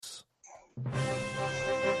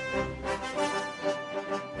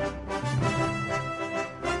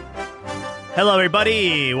Hello,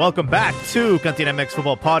 everybody. Welcome back to Cantina MX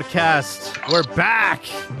Football Podcast. We're back.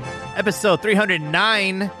 Episode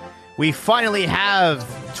 309. We finally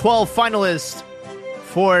have 12 finalists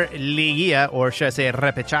for Liguilla, or should I say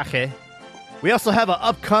Repechaje. We also have an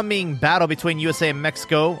upcoming battle between USA and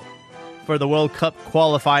Mexico for the World Cup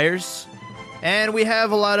qualifiers. And we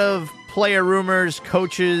have a lot of player rumors,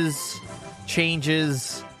 coaches,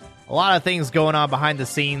 changes, a lot of things going on behind the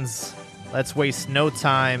scenes. Let's waste no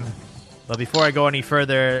time. But before I go any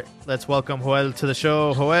further, let's welcome Joel to the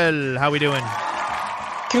show. Joel, how we doing?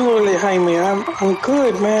 Hola, Jaime. I'm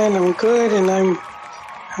good, man. I'm good, and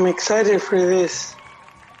I'm excited for this,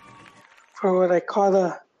 for what I call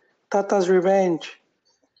the Tata's revenge.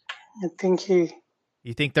 I think You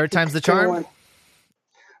think third time's the charm?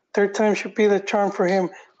 Third time should be the charm for him.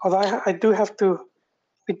 Although we do have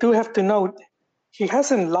to note he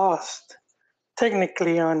hasn't lost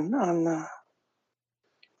technically on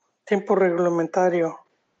Tiempo Reglamentario.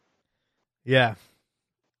 Yeah.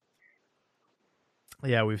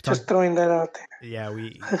 Yeah, we've just throwing that out there. Yeah,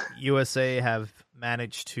 USA have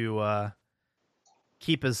managed to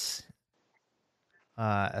keep us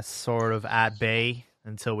sort of at bay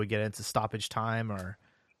until we get into stoppage time or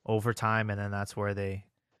overtime, and then that's where they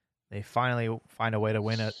finally find a way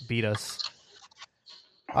to beat us.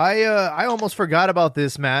 I almost forgot about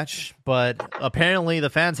this match, but apparently the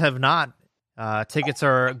fans have not. Tickets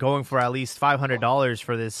are going for at least $500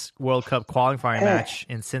 for this World Cup qualifying match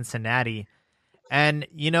in Cincinnati. And,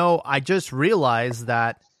 I just realized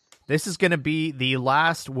that this is going to be the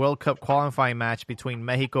last World Cup qualifying match between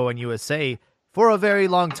Mexico and USA for a very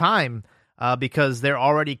long time because they're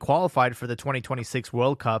already qualified for the 2026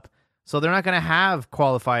 World Cup. So they're not going to have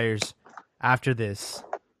qualifiers after this.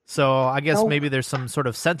 So I guess maybe there's some sort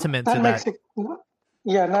of sentiment to that.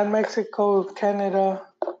 Yeah, not Mexico, Canada,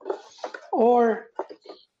 or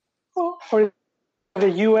the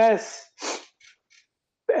U.S.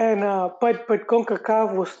 And but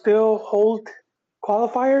CONCACAF will still hold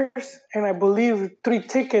qualifiers, and I believe 3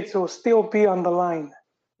 tickets will still be on the line.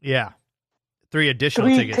 Yeah, 3 additional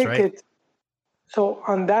tickets, right? So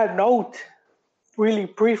on that note, really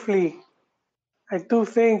briefly, I do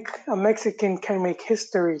think a Mexican can make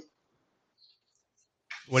history.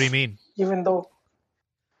 What do you mean? Even though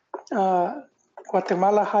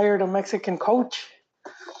Guatemala hired a Mexican coach.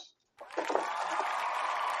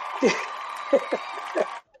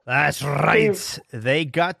 That's right. They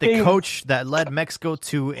got the coach that led Mexico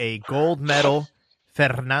to a gold medal,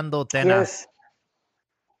 Fernando Tena. Yes.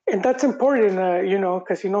 And that's important,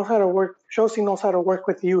 because he knows how to work, shows he knows how to work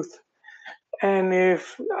with youth. And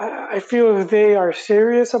I feel if they are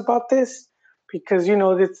serious about this, because,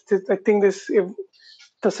 I think if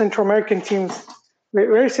the Central American teams,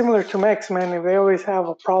 very similar to Mex, man, if they always have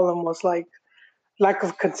a problem was like lack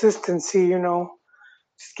of consistency,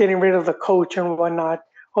 just getting rid of the coach and whatnot.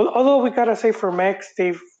 Although we gotta say for Mex,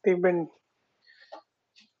 they've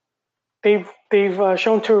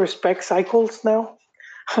shown to respect cycles now.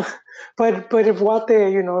 but if Guate,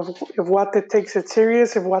 if Guate takes it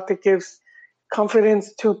serious, if Guate gives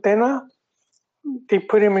confidence to Tena, they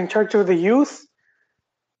put him in charge of the youth,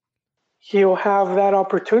 he'll have that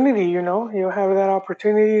opportunity, he'll have that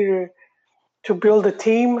opportunity to build a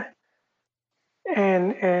team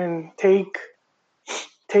and take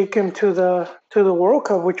him to the World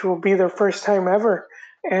Cup, which will be their first time ever,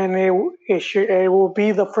 and it will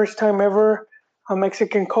be the first time ever a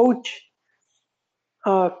Mexican coach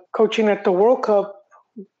coaching at the World Cup,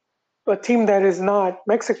 a team that is not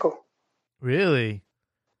Mexico. Really?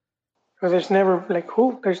 There's never been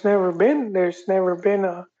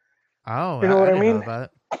a. Oh, you know what I mean? Know about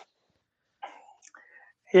it.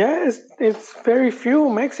 Yeah, it's very few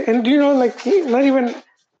Mex, and not even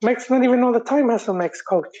all the time has a Mex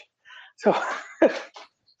coach. So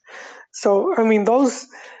I mean, those,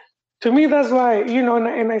 to me, that's why,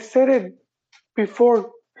 and I said it before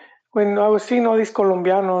when I was seeing all these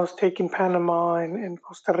Colombianos taking Panama and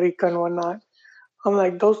Costa Rica and whatnot. I'm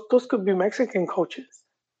like, those could be Mexican coaches,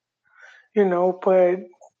 but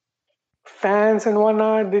fans and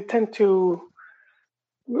whatnot, they tend to,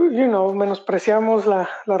 menospreciamos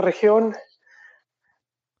la región.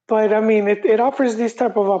 But I mean, it offers these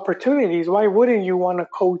type of opportunities. Why wouldn't you want to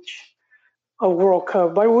coach a World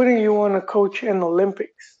Cup? Why wouldn't you want to coach an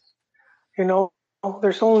Olympics?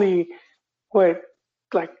 There's only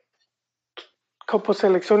couple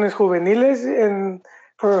selecciones juveniles, and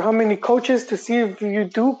for how many coaches to see if you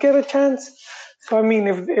do get a chance. So I mean,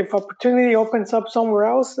 if opportunity opens up somewhere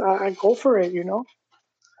else, I go for it.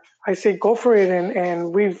 I say go for it.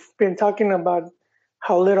 And we've been talking about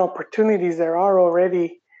how little opportunities there are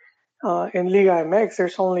already in Liga MX.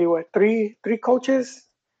 There's only three coaches,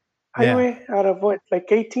 Yeah. Jaime, out of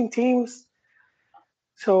like 18 teams.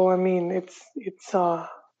 So I mean,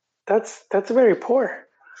 that's very poor.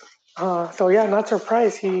 So yeah, not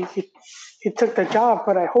surprised he took the job,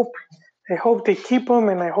 but I hope they keep him,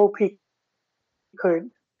 and I hope could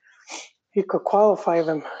he could qualify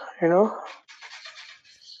them. You know.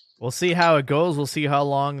 We'll see how it goes. We'll see how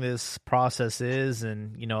long this process is,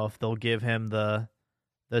 and if they'll give him the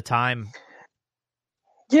time.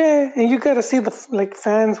 Yeah, and you got to see the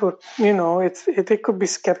fans with they could be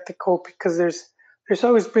skeptical because there's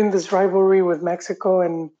always been this rivalry with Mexico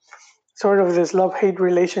and sort of this love-hate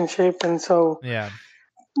relationship, and so Yeah.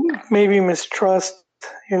 maybe mistrust,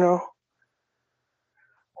 you know,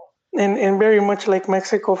 and very much like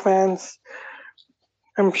Mexico fans,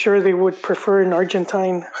 I'm sure they would prefer an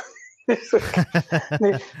Argentine.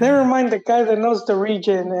 Never mind the guy that knows the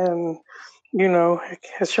region and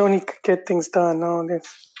has shown he could get things done. No,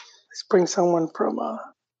 let's bring someone from a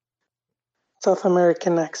South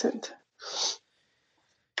American accent.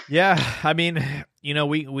 Yeah, I mean,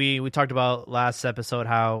 we talked about last episode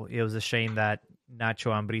how it was a shame that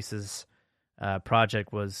Nacho Ambriz's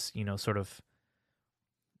project was, sort of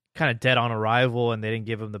kind of dead on arrival, and they didn't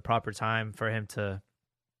give him the proper time for him to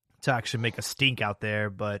actually make a stink out there.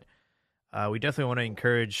 But we definitely want to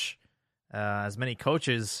encourage as many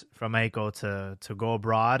coaches from Mexico to go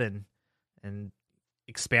abroad and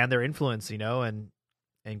expand their influence, and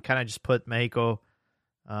kind of just put Mexico's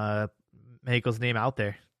name out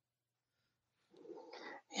there.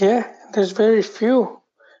 Yeah, there's very few.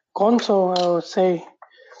 Gonzo, I would say,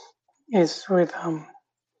 is with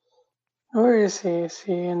where is he? Is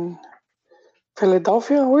he in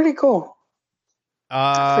Philadelphia? Where'd he go?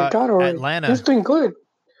 I forgot already. Atlanta. He's doing good.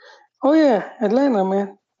 Oh yeah, Atlanta,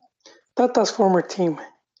 man. Tata's former team.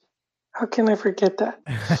 How can I forget that?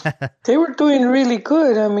 They were doing really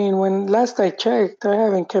good. I mean, when last I checked, I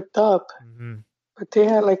haven't kept up, but they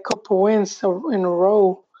had like a couple wins in a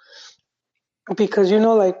row. Because this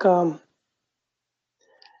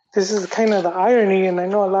is kind of the irony, and I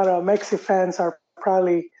know a lot of Mexi fans are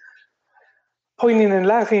probably pointing and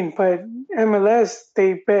laughing, but MLS,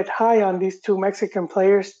 they bet high on these two Mexican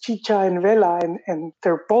players, Chicha and Vela, and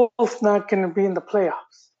they're both not going to be in the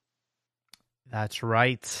playoffs. That's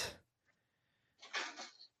right.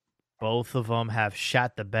 Both of them have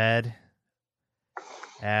shat the bed,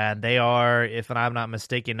 and they are, if I'm not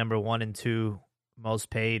mistaken, number 1 and 2 most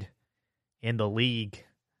paid in the league.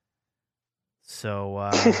 So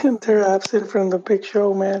they're absent from the big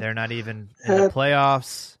show, man. They're not even in the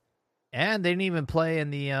playoffs, and they didn't even play in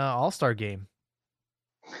the All-Star game.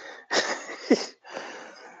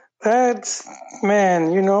 That's, man,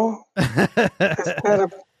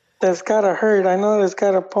 that's gotta hurt. I know that's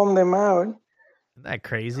gotta pump them out. Isn't that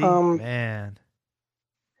crazy? Man.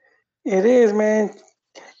 It is, man.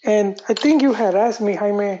 And I think you had asked me,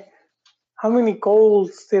 Jaime, how many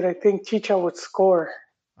goals did I think Chicha would score?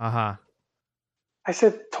 Uh-huh. I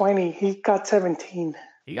said 20. He got 17.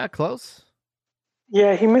 He got close.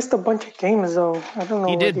 Yeah, he missed a bunch of games, though. I don't know.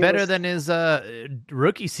 He did better than his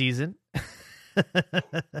rookie season.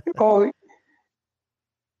 Oh,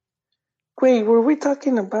 wait, were we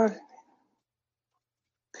talking about...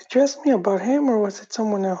 Did you ask me about him, or was it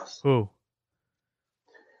someone else? Who?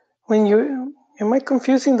 Am I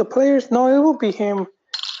confusing the players? No, it will be him.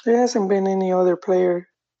 There hasn't been any other player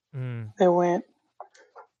that went.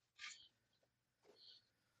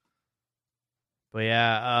 But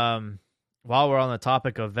yeah, while we're on the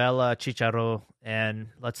topic of Vela, Chicharro, and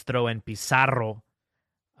let's throw in Pizarro,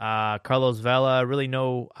 Carlos Vela, really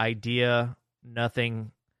no idea.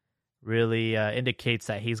 Nothing really indicates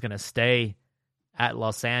that he's going to stay at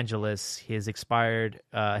Los Angeles. His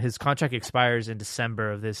contract expires in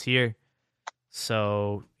December of this year.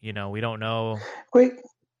 So, we don't know. Wait,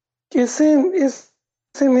 isn't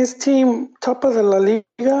his team top of the La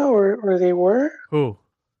Liga, or they were? Who?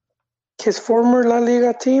 His former La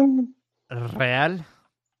Liga team? Real?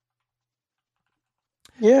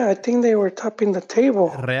 Yeah, I think they were topping the table.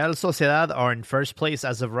 Real Sociedad are in first place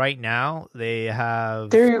as of right now. They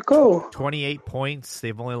have there you go 28 points.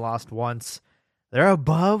 They've only lost once. They're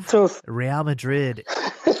above Real Madrid.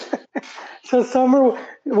 So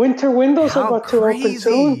winter windows are about to open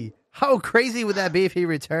soon. How crazy would that be if he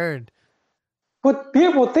returned? But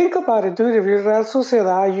think about it, dude. If you're Real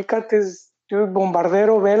Sociedad, you got this dude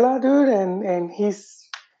Bombardero Vela, dude, and he's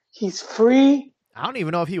free. I don't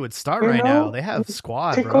even know if he would start right now. They have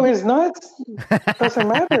squad, tickle his nuts. Doesn't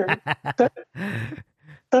matter.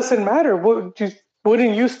 Doesn't matter.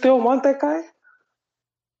 Wouldn't you still want that guy?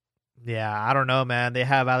 Yeah, I don't know, man. They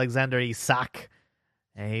have Alexander Isak,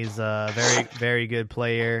 and he's a very, very good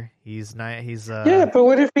player. He's not. He's Yeah, but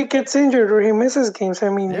what if he gets injured or he misses games? I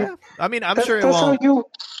mean, yeah. I mean, I'm that's sure it that's how won't. you.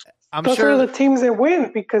 I'm Those are sure. the teams that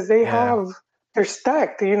win because Yeah, they're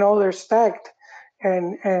stacked. They're stacked,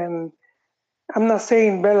 and I'm not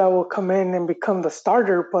saying Bella will come in and become the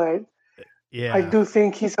starter, but I yeah. do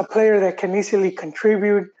think he's a player that can easily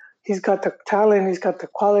contribute. He's got the talent. He's got the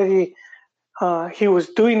quality. He was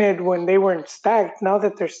doing it when they weren't stacked. Now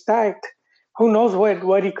that they're stacked, who knows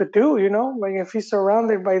what he could do? Like if he's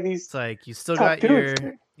surrounded by these It's like top dudes.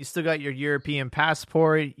 you still got your European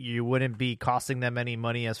passport. You wouldn't be costing them any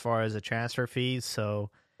money as far as the transfer fees.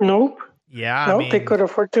 So Nope, yeah, I nope. They mean, could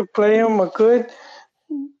afford to play him a good.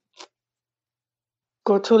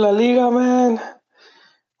 Go to La Liga, man. yeah,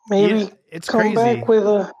 Maybe it's come back crazy with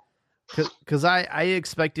a. because I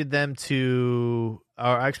expected them to, or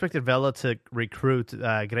I expected Vela to recruit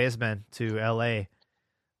Griezmann to LA, He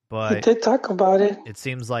but did talk about it. it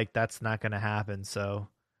seems like that's not going to happen. So,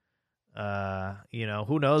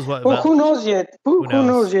 who knows what? Well, who knows yet? Who Who knows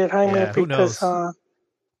knows? yet, Jaime? Yeah, who Because knows?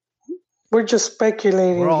 we're just We're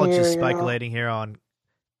speculating all here. just speculating here on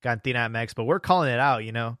Cantina MX, but we're calling it out.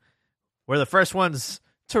 We're the first ones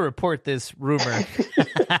to report this rumor.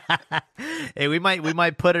 Hey, we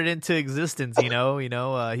might put it into existence. He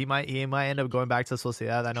might end up going back to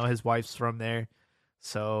Sociedad. I know his wife's from there,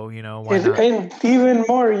 so why not? And even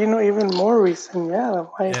more recent. Yeah,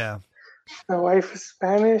 Yeah. the wife is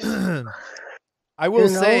Spanish. I will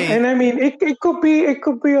say, And I mean, it could be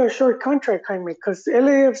a short contract, Jaime, because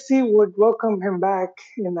LAFC would welcome him back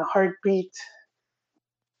in a heartbeat.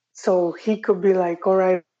 So he could be like, all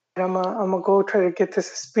right, I'm gonna go try to get this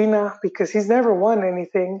Espina because he's never won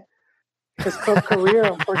anything. His club career,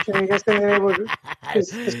 unfortunately, he hasn't been able to.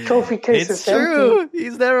 His trophy case it's is empty. true.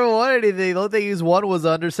 He's never won anything. The only thing he's won was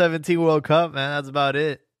the under-17 World Cup, man. That's about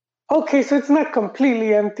it. Okay, so it's not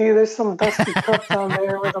completely empty. There's some dusty cups down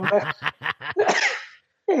there with him.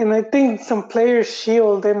 And I think some players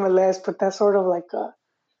shield MLS, but that's sort of like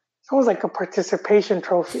it's almost like a participation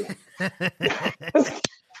trophy.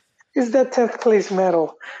 It's that 10th place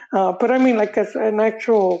medal. But I mean, like as an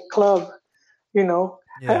actual club,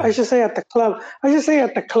 Yeah. I should say at the club. I should say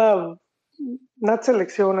at the club, not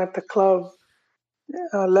selección, at the club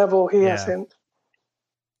level, he Yeah. hasn't.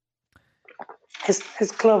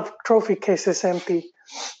 His club trophy case is empty.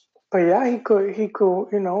 But yeah, he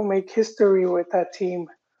could make history with that team.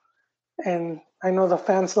 And I know the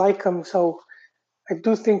fans like him, so I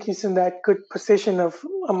do think he's in that good position of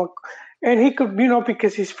and he could,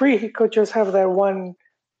 because he's free, he could just have that one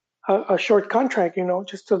a short contract,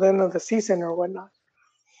 just to the end of the season or whatnot.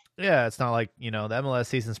 Yeah, it's not like, the MLS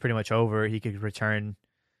season's pretty much over. He could return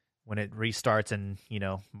when it restarts in,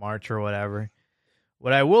 March or whatever.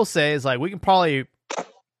 What I will say is, like, we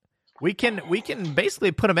can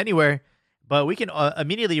basically put him anywhere, but we can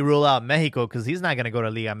immediately rule out Mexico because he's not going to go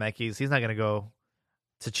to Liga MX. He's not going to go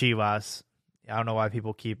to Chivas. I don't know why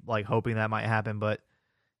people keep like hoping that might happen, but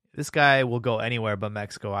this guy will go anywhere but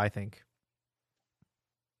Mexico, I think.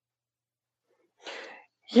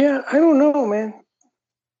 Yeah, I don't know, man.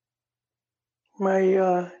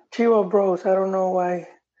 My Chihuahua bros, I don't know why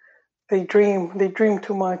they dream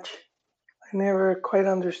too much. I never quite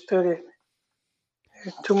understood it.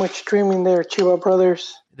 There's too much dreaming there, Chihuahua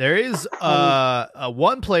brothers. There is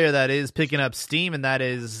one player that is picking up steam, and that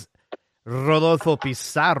is Rodolfo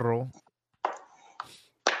Pizarro.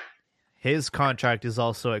 His contract is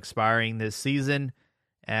also expiring this season,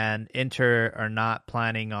 and Inter are not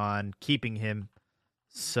planning on keeping him.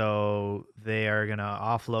 So they are going to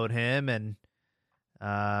offload him, and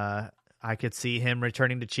I could see him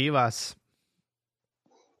returning to Chivas.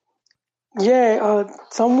 Yeah,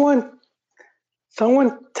 someone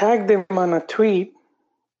tagged him on a tweet.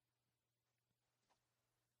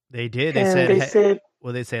 They did. They said,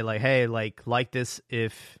 well, they say like, hey, like this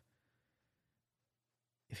if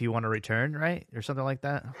you want to return, right? Or something like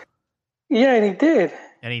that. Yeah, and he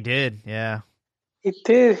did. Yeah. He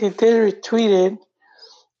did retweet it.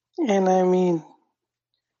 And I mean,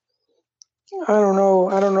 I don't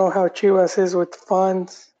know how Chivas is with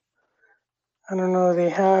funds. I don't know if they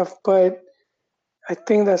have, but I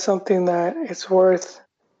think that's something that it's worth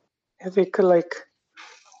if they could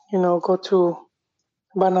go to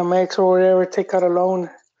Banamex or whatever, take out a loan,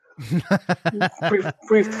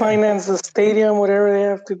 refinance the stadium, whatever they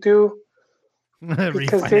have to do. Because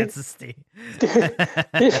refinance the stadium.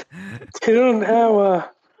 they don't have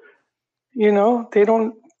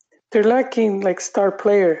they're lacking like star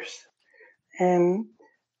players, and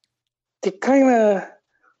they kind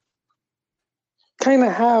kind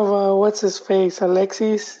of have what's his face,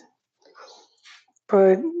 Alexis,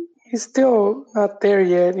 but he's still not there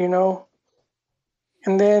yet, you know.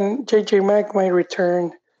 And then JJ Mack might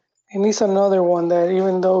return, and he's another one that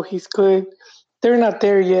even though he's good, they're not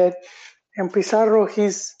there yet. And Pizarro,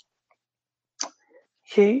 he's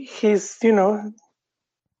you know,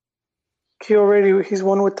 he's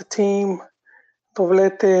won with the team,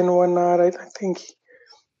 doblete and whatnot. I think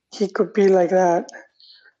he could be like that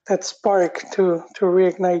spark to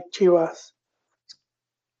reignite Chivas,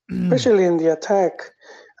 especially in the attack.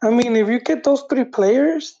 I mean, if you get those three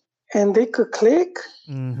players and they could click,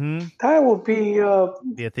 that would be a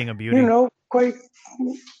thing of beauty. You know, quite.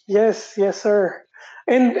 Yes, sir.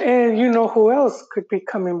 And you know who else could be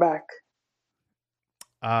coming back?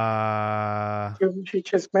 She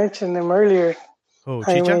just mentioned him earlier. Oh,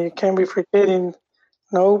 Chicha? I mean, you can't be forgetting.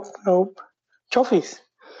 Nope. Chofis.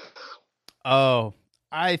 Oh,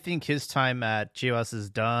 I think his time at Chivas is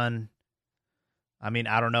done. I mean,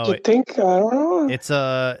 I don't know. You think? I don't know.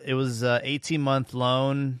 It was a 18-month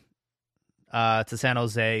loan to San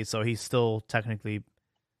Jose, so he's still technically.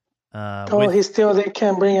 They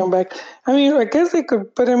can't bring him back. I mean, I guess they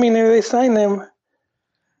could, but I mean, if they sign him,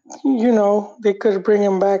 you know, they could bring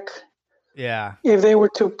him back. Yeah. If they were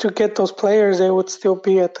to get those players, they would still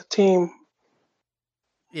be at the team.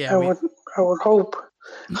 Yeah, I would hope.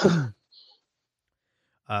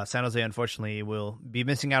 San Jose, unfortunately, will be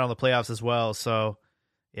missing out on the playoffs as well. So,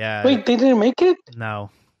 yeah. Wait, they didn't make it? No.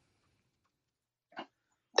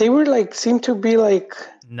 They were seemed to be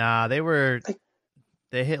Nah, they were.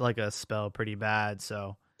 They hit a spell pretty bad.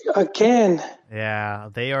 So again. Yeah,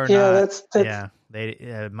 they are. Yeah, not, that's.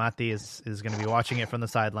 They. Mati is going to be watching it from the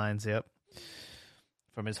sidelines. Yep.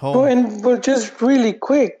 From his home. Oh, but just really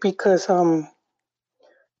quick because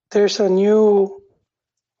there's a new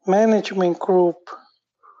management group.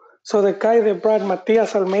 So the guy that brought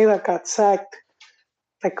Matias Almeida got sacked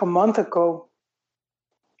a month ago.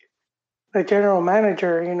 The general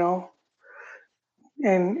manager, you know,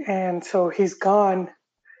 and so he's gone,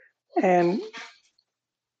 and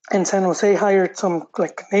San Jose hired some an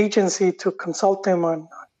agency to consult them on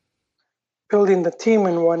building the team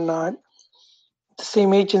and whatnot. The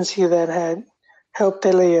same agency that had helped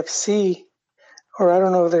LAFC, or I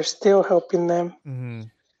don't know if they're still helping them. Mm-hmm.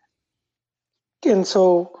 And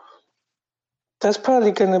so that's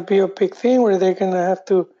probably going to be a big thing where they're going to have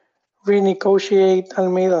to renegotiate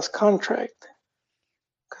Almeida's contract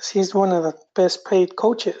because he's one of the best paid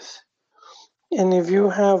coaches. And if you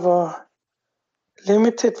have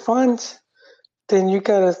limited funds, then you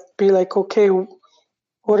got to be okay,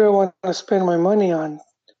 what do I want to spend my money on?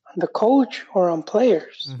 On the coach or on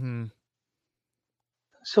players? Mm-hmm.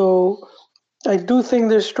 So I do think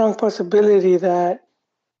there's strong possibility that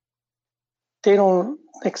they don't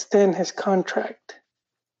extend his contract.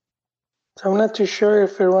 So I'm not too sure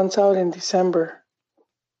if it runs out in December.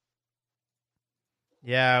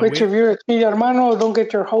 Yeah. Which, if you're a Chi Hermano, don't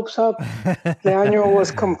get your hopes up. Leaño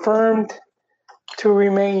was confirmed to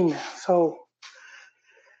remain. So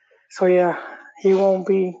yeah, he won't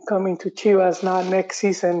be coming to Chivas, not next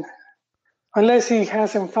season. Unless he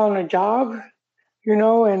hasn't found a job, you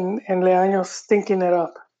know, and Leaño's stinking it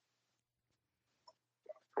up.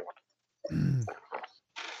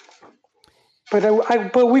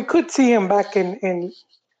 But we could see him back in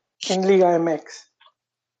Liga MX.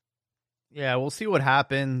 Yeah, we'll see what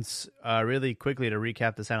happens. Really quickly to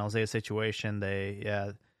recap the San Jose situation,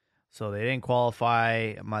 so they didn't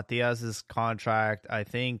qualify. Matias's contract, I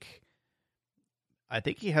think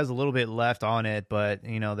he has a little bit left on it, but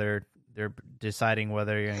you know they're deciding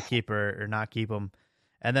whether you're going to keep or not keep him.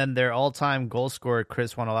 And then their all-time goal scorer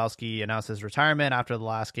Chris Wondolowski announced his retirement after the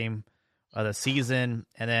last game of the season,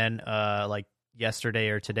 and then yesterday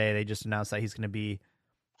or today they just announced that he's going to be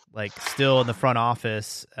still in the front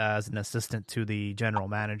office as an assistant to the general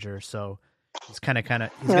manager. So he's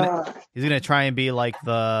he's gonna try and be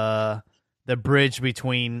the bridge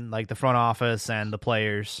between the front office and the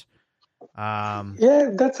players.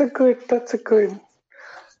 Yeah, that's a good.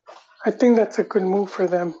 I think that's a good move for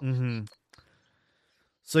them. Mm-hmm.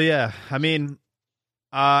 So yeah, I mean,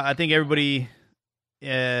 I think everybody,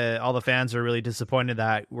 all the fans are really disappointed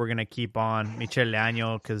that we're gonna keep on Michel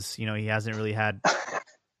Leaño because he hasn't really had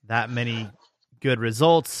that many good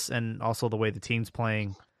results, and also the way the team's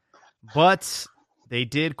playing. But they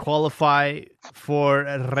did qualify for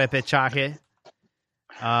repechaje,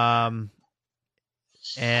 and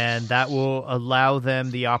that will allow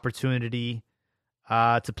them the opportunity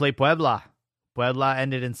to play Puebla. Puebla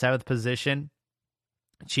ended in 7th position.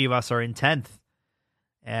 Chivas are in 10th.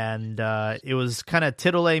 And it was kind of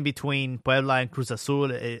titillating between Puebla and Cruz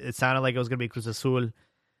Azul. It sounded like it was going to be Cruz Azul,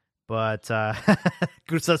 but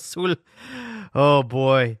Cruz Azul, oh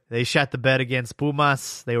boy, they shot the bed against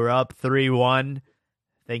Pumas. They were up 3-1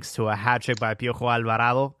 thanks to a hat trick by Piojo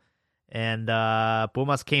Alvarado. And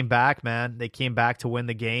Pumas came back, man. They came back to win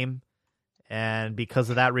the game. And because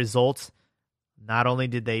of that result, not only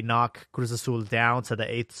did they knock Cruz Azul down to the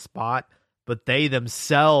 8th spot, but they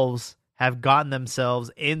themselves have gotten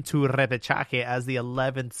themselves into repechaje as the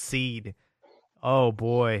 11th seed. Oh,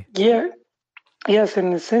 boy. Yeah. Yes,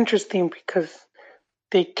 and it's interesting because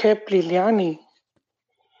they kept Liliani.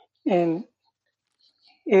 And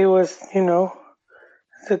it was,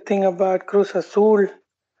 the thing about Cruz Azul,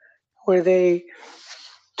 where they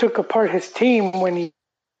took apart his team when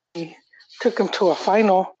he took him to a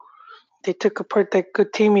final. They took apart that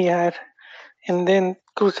good team he had. And then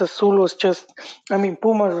Cruz Azul was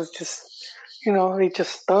Pumas was just, they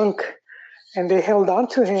just stunk. And they held on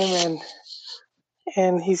to him,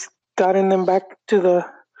 and he's gotten them back to the,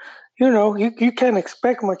 you can't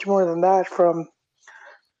expect much more than that from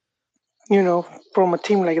a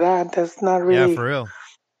team like that. That's not really, yeah, for real.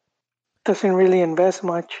 Doesn't really invest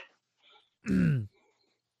much.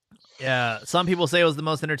 Yeah, some people say it was the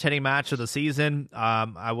most entertaining match of the season.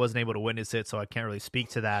 I wasn't able to witness it, so I can't really speak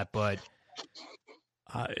to that, but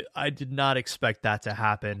I did not expect that to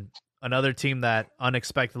happen. Another team that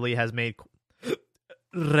unexpectedly has made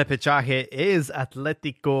repechaje is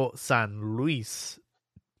Atlético San Luis.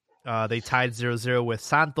 They tied 0-0 with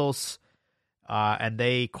Santos, and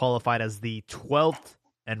they qualified as the 12th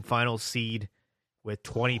and final seed with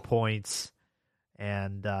 20 points.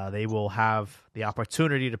 And they will have the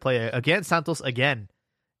opportunity to play against Santos again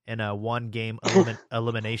in a one-game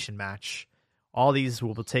elimination match. All these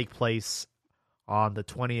will take place on the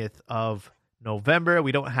 20th of November.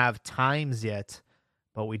 We don't have times yet,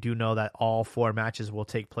 but we do know that all 4 matches will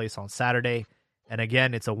take place on Saturday. And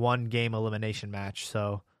again, it's a one-game elimination match,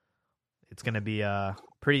 so it's going to be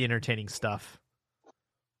pretty entertaining stuff.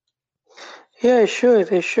 Yeah, it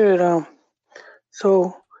should. It should.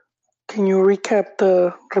 So, can you recap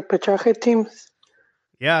the repechaje teams?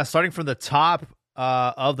 Yeah, starting from the top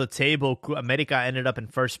of the table, America ended up in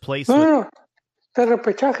first place. No. The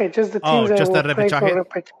repechaje, just the teams that will play for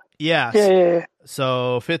repechaje. Yes. Yeah.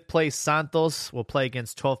 So 5th place Santos will play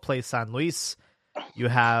against 12th place San Luis. You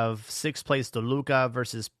have 6th place Toluca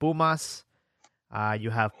versus Pumas. You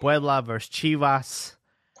have Puebla versus Chivas.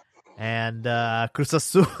 And Cruz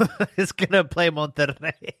Azul is going to play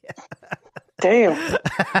Monterrey. Damn.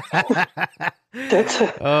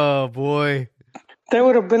 Oh, boy. That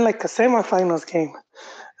would have been like a semifinals game.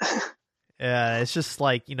 Yeah, it's just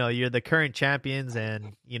like, you're the current champions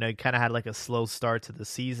and, you kind of had like a slow start to the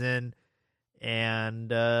season. And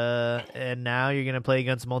now you're going to play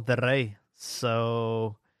against Monterrey.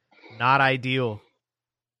 So, not ideal.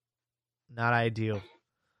 Not ideal.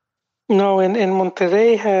 No, and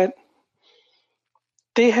Monterrey had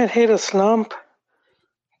hit a slump.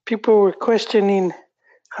 People were questioning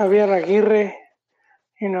Javier Aguirre,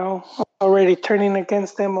 already turning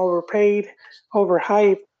against them, overpaid,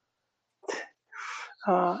 overhyped.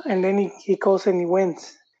 And then he goes and he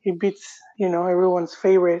wins. He beats, everyone's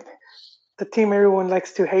favorite. The team everyone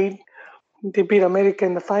likes to hate. They beat America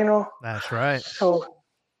in the final. That's right. So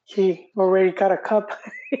he already got a cup.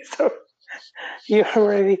 So he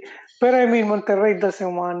already... But I mean, Monterrey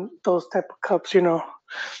doesn't want those type of cups,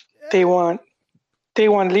 They want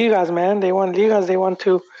ligas, man. They want ligas. They want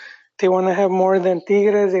to have more than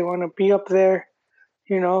Tigres. They want to be up there.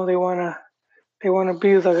 They want to be one of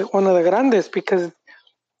the grandes because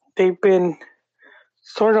they've been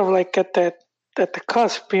sort of like at the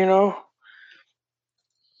cusp,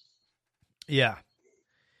 Yeah.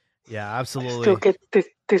 Yeah, absolutely.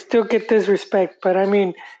 They still get this respect, but I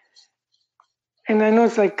mean, and I know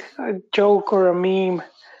it's like a joke or a meme,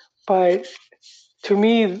 but to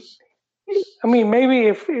me, I mean, maybe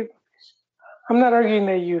if I'm not arguing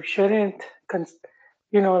that you shouldn't,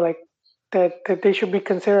 like that they should be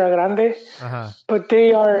considered a grande, but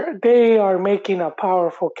they are making a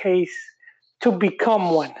powerful case to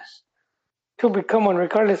become one,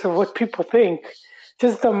 regardless of what people think.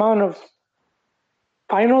 Just the amount of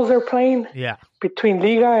finals they're playing, between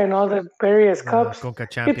Liga and all the various cups,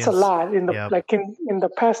 it's a lot. In the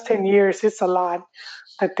past 10 years, it's a lot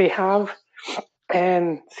that they have,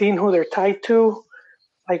 and seeing who they're tied to,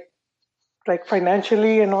 like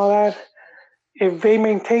financially and all that. If they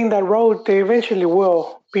maintain that road, they eventually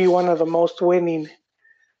will be one of the most winning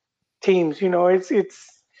teams.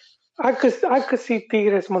 It's I could see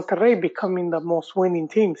Tigres Monterrey becoming the most winning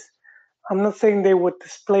teams. I'm not saying they would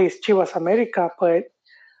displace Chivas America, but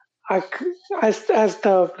as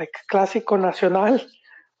the like Clásico Nacional.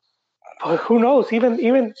 But who knows? Even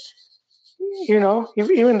even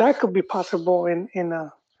that could be possible in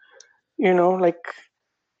like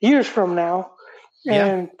years from now. Yeah,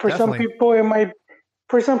 And definitely. for some people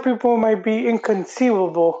it might be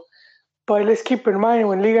inconceivable. But let's keep in mind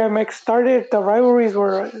when Liga MX started, the rivalries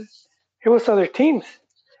were it was other teams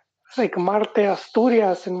like Marte,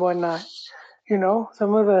 Asturias, and whatnot.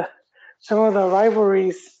 Some of the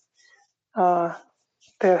rivalries uh,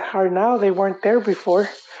 that are now they weren't there before.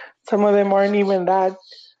 Some of them aren't even Some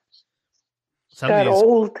of that these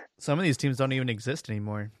old. some of these teams don't even exist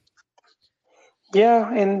anymore. Yeah,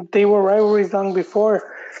 and they were rivalries long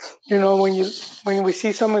before. When we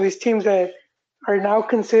see some of these teams that are now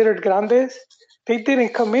considered grandes, they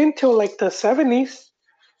didn't come in till like the 70s.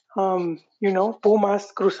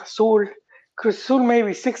 Pumas, Cruz Azul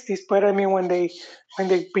maybe 60s, but I mean when they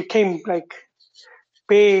became like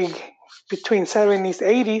big between 70s,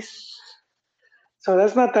 80s. So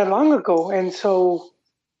that's not that long ago, and so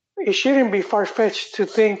it shouldn't be far fetched to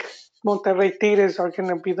think Monterrey Tigres are going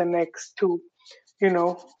to be the next two, you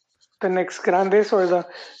know, the next grandes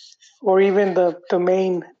or even the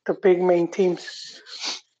big main teams.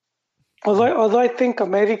 Although I think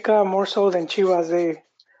America more so than Chivas,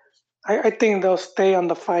 I think they'll stay on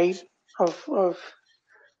the fight of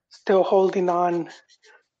still holding on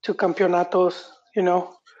to campeonatos,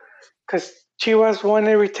 because Chivas won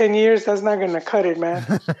every 10 years. That's not gonna cut it, man.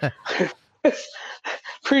 It's,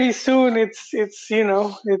 pretty soon, it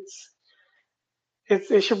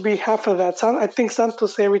should be half of that. I think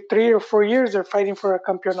Santos every 3 or 4 years they're fighting for a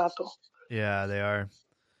campeonato. Yeah, they are.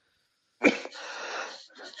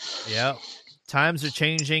 Yeah. Times are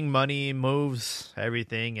changing, money moves,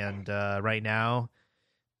 everything, and right now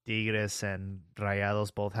Tigres and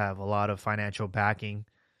Rayados both have a lot of financial backing,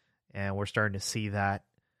 and we're starting to see that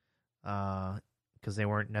because they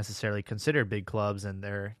weren't necessarily considered big clubs, and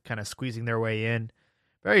they're kind of squeezing their way in.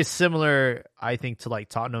 Very similar, I think, to like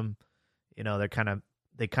Tottenham. They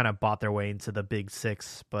kind of bought their way into the big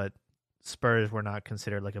six, but Spurs were not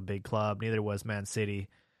considered like a big club. Neither was Man City,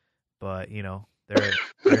 but they're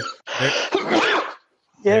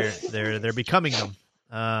Yes. they're becoming them.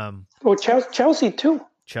 Well, Chelsea too.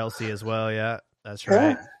 Chelsea as well. Yeah, that's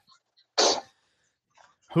Yeah. right.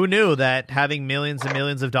 Who knew that having millions and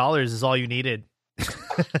millions of dollars is all you needed?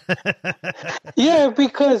 Yeah,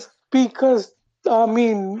 because I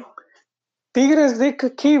mean, Tigres they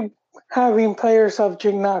could keep having players of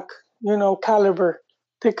Gignac, caliber.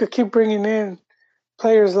 They could keep bringing in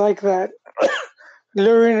players like that,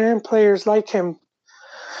 luring in players like him.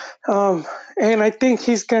 And I think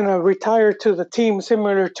he's gonna retire to the team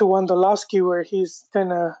similar to Wondolowski, where he's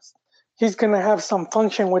gonna have some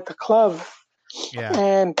function with the club, Yeah.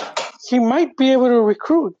 and he might be able to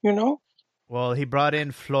recruit. Well, he brought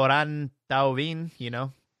in Florent Thauvin,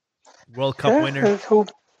 World Cup winner. Yeah, who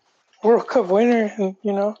World Cup winner,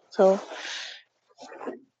 so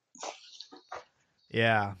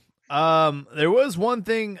Yeah. There was one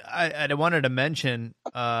thing I wanted to mention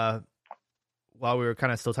while we were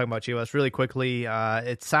kind of still talking about Chivas really quickly.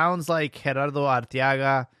 It sounds like Gerardo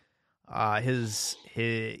Arteaga,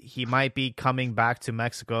 he might be coming back to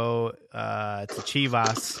Mexico to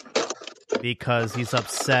Chivas because he's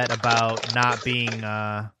upset about not being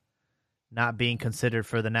considered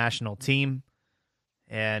for the national team,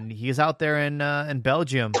 and he's out there in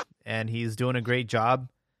Belgium and he's doing a great job.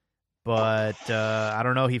 But I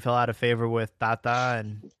don't know. He fell out of favor with Tata,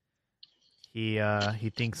 and he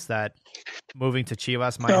thinks that moving to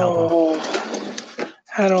Chivas might help him.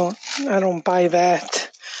 no, I don't buy that.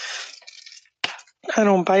 I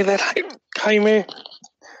don't buy that, Jaime.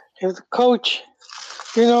 If the coach,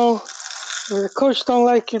 if the coach don't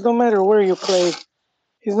like you, no matter where you play,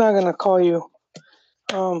 he's not gonna call you.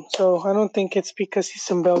 So I don't think it's because he's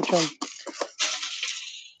in Belgium.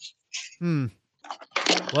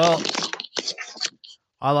 Well,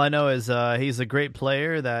 all I know is he's a great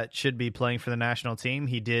player that should be playing for the national team.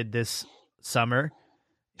 He did this summer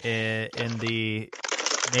in the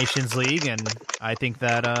Nations League, and I think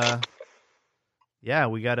that yeah,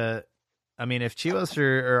 we gotta. I mean, if Chivas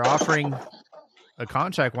are offering a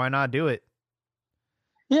contract, why not do it?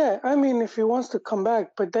 Yeah, I mean, if he wants to come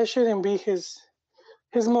back, but that shouldn't be his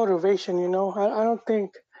motivation. I don't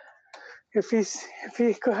think if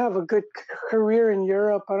he could have a good career in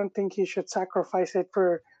Europe, I don't think he should sacrifice it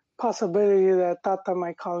for possibility that Tata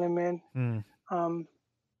might call him in. Um,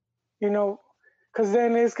 because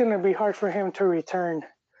then it's going to be hard for him to return.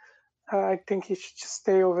 I think he should just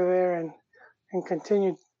stay over there and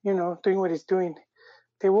continue, doing what he's doing.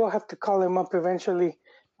 They will have to call him up eventually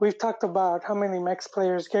we've talked about how many Mex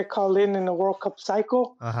players get called in the World Cup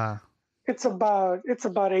cycle. It's about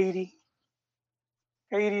 80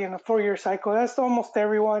 in a 4-year cycle. That's almost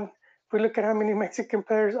everyone. If we look at how many Mexican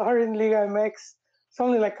players are in Liga MX, it's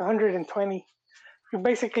only like 120. You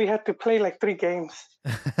basically have to play like 3 games.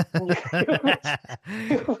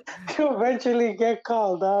 you eventually get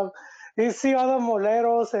called up. You see all the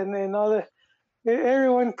moleros and all the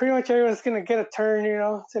everyone. Pretty much everyone's gonna get a turn.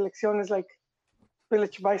 Selección is like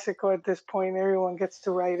village bicycle at this point. Everyone gets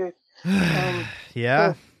to ride it.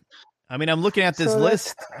 Yeah. I mean, I'm looking at this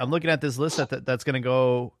list. I'm looking at this list that's going to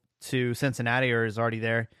go to Cincinnati or is already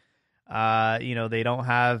there. They don't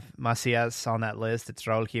have Macias on that list. It's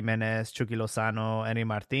Raul Jimenez, Chucky Lozano, Henry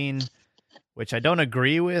Martin, which I don't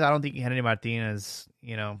agree with. I don't think Henry Martin is,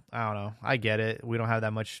 I don't know. I get it. We don't have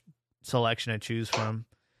that much selection to choose from.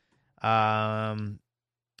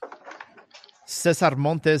 Cesar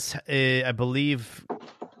Montes, I believe,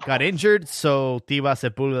 got injured, so Tiba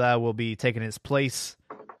Sepulveda will be taking his place.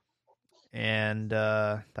 And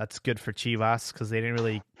that's good for Chivas because they didn't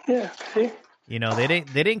really, see? They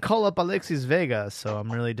didn't call up Alexis Vega, so I'm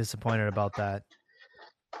really disappointed about that.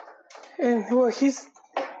 And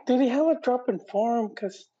did he have a drop in form?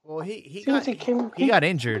 Because he got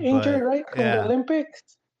injured, right, yeah. in the Olympics,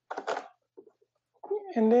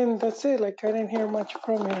 and then that's it. Like I didn't hear much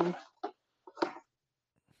from him.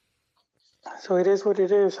 So it is what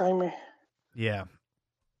it is, Jaime. Yeah.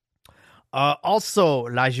 Also,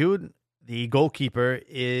 Lajoud, the goalkeeper,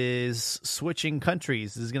 is switching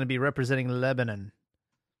countries. This is going to be representing Lebanon.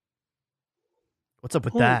 What's up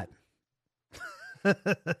with that?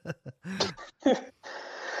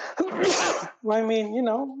 Well, I mean,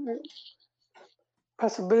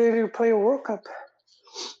 possibility to play a World Cup.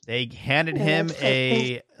 They handed him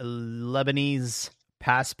a Lebanese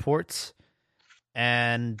passport,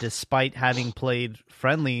 and despite having played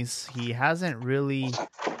friendlies, he hasn't really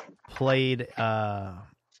played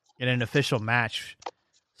in an official match,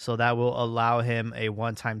 so that will allow him a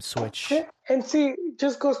one-time switch. And see,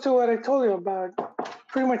 just goes to what I told you about.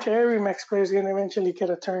 Pretty much every Mex player is going to eventually get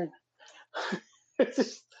a turn.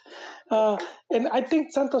 And I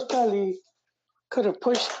think Santos probably could have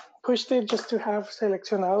pushed it just to have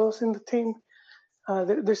seleccionados in the team.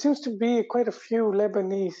 There seems to be quite a few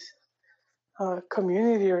Lebanese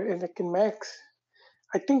community in Mex.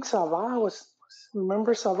 I think Sava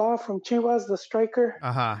remember Sava from Chivas, the striker?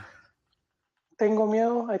 Tengo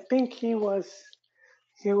Miedo. I think he was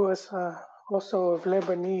also of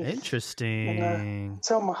Lebanese. Interesting. And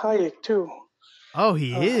Salma Hayek too. Oh,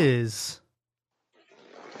 he is.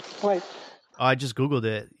 Like. Oh, I just Googled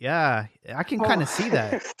it. Yeah, I can kind of see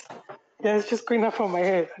that. Yeah, it's just going off on my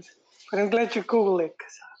head. But I'm glad you Googled it.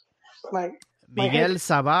 Miguel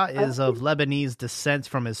Saba is of Lebanese descent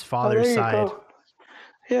from his father's side. Go.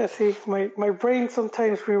 Yeah, see, my brain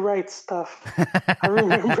sometimes rewrites stuff. I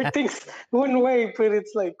remember things one way, but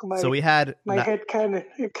it's like my head canon.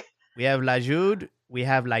 We have Lajoud, we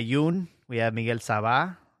have Layun, we have Miguel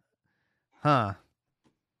Saba. Huh.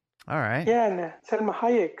 All right. Yeah, and Salma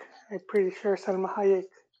Hayek. I'm pretty sure Salma Hayek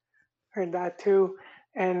heard that too.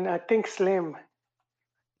 And I think Slim.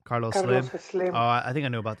 Carlos Slim. Oh, I think I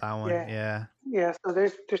knew about that one. Yeah. Yeah, so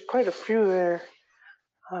there's quite a few there.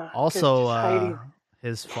 Also,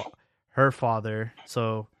 her father.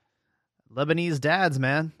 So Lebanese dads,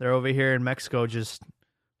 man, they're over here in Mexico just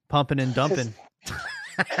pumping and dumping.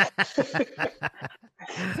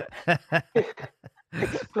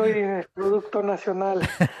 Exploiting el producto nacional.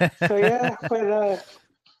 So yeah, but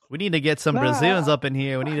we need to get some Brazilians up in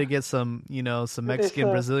here. We need to get some Mexican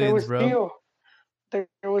Brazilians, bro. There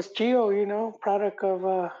was Gio, product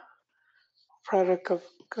of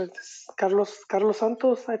Carlos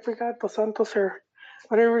Santos. I forgot Dos Santos or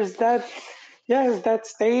whatever his dad. Yeah, his dad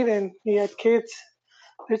stayed and he had kids.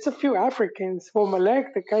 There's a few Africans. Well,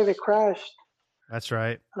 Malek, the guy that crashed. That's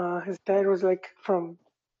right. His dad was like from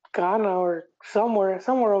Ghana or somewhere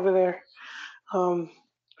over there.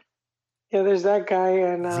 Yeah, there's that guy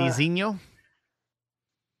and Zizinho.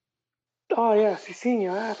 Oh yeah,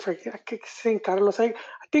 Zizinho. I forget. I keep saying Carlos. I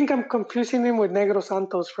think I'm confusing him with Negro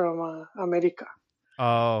Santos from America.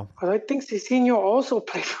 Oh. But I think Zizinho also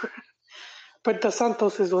played for. But the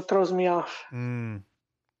Santos is what throws me off.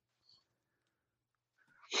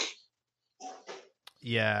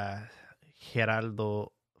 Yeah,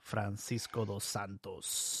 Geraldo Francisco dos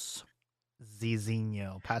Santos.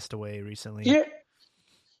 Zizinho passed away recently. Yeah,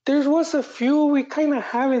 there was a few we kind of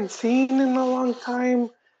haven't seen in a long time,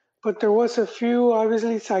 but there was a few.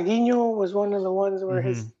 Obviously, Saguinho was one of the ones where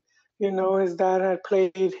his dad had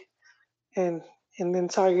played, and then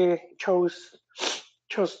Sage chose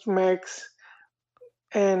Mex.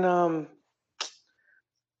 And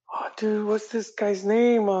dude, what's this guy's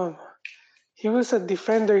name? He was a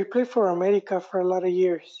defender. He played for America for a lot of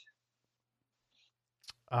years.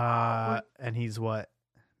 And he's what?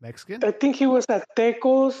 Mexican? I think he was at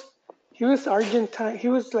Tecos. He was Argentine. He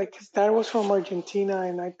was like his dad was from Argentina,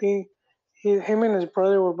 and I think him and his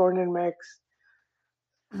brother were born in Mex.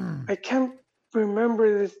 I can't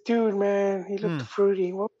remember this dude, man. He looked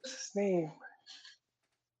fruity. What was his name?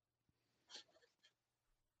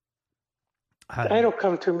 It'll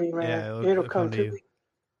come to me, man. Yeah, it'll come to you. me.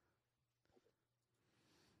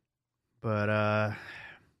 But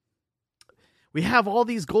we have all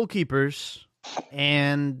these goalkeepers,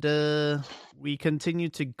 and we continue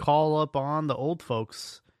to call up on the old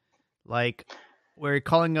folks. Like, we're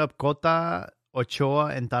calling up Cota, Ochoa,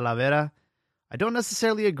 and Talavera. I don't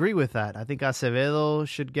necessarily agree with that. I think Acevedo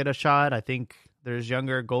should get a shot. I think there's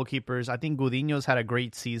younger goalkeepers. I think Gudiño's had a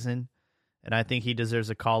great season, and I think he deserves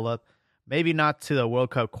a call-up. Maybe not to the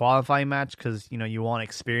World Cup qualifying match because, you want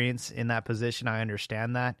experience in that position. I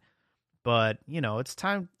understand that. But, it's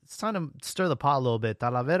time to stir the pot a little bit.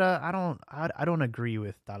 Talavera, I don't agree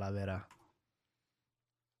with Talavera.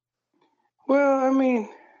 Well, I mean,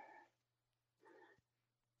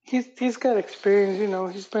 he's got experience,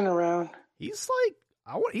 he's been around. He's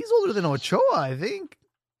he's older than Ochoa, I think.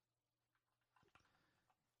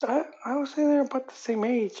 I would say they're about the same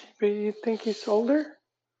age, but you think he's older?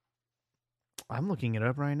 I'm looking it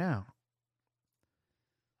up right now.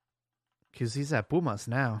 Because he's at Pumas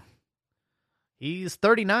now. He's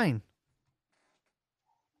 39.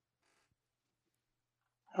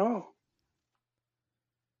 Oh.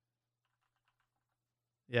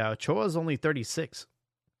 Yeah, Ochoa's only 36.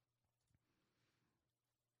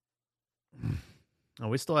 And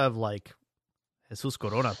we still have, Jesus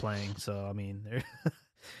Corona playing. So, I mean, we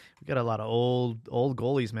got a lot of old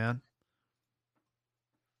goalies, man.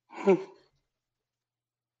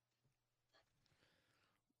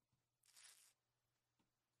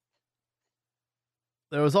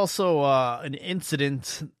 There was also an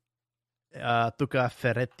incident, Tuca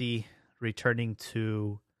Ferretti returning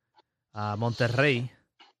to Monterrey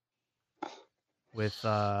with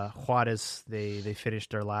Juarez. They finished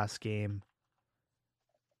their last game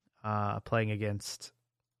playing against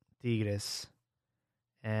Tigres.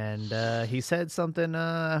 And he said something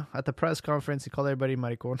at the press conference. He called everybody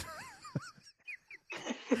maricón.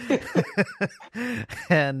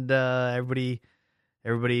 And everybody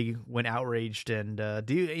went outraged. And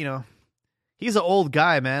he's an old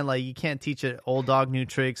guy, man. Like, you can't teach an old dog new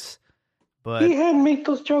tricks. But he had made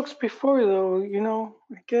those jokes before, though.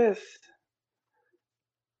 I guess.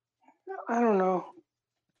 I don't know.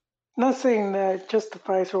 Not saying that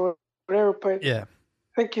justifies or whatever, but yeah,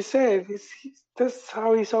 like you said, that's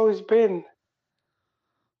how he's always been.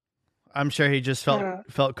 I'm sure he just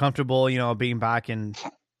felt comfortable, being back in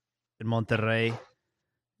Monterrey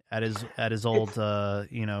at his old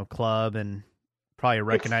club, and probably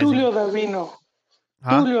recognizing Tulio Davino.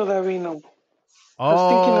 Huh? Tulio Davino. Oh, I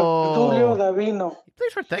was thinking of Tulio Davino. He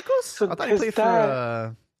plays for Tecos? So I thought he played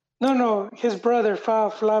for. No, his brother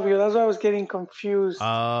Flavio. That's why I was getting confused.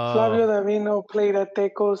 Flavio Davino played at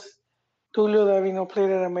Tecos. Tulio Davino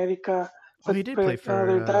played at America. Oh, he did play for.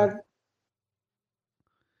 Their dad.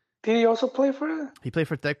 Did he also play for it? He played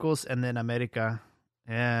for Tecos and then America.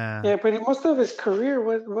 Yeah. Yeah, but most of his career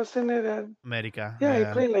wasn't it at America. Yeah, he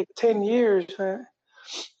played like 10 years. Yeah,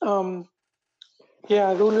 Tulio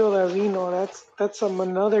Davino. That's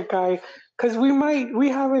another guy. Because we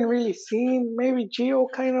haven't really seen maybe Gio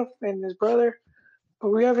kind of and his brother, but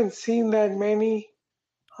we haven't seen that many.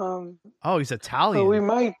 He's Italian. But we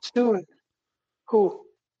might soon. Who?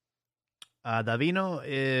 Davino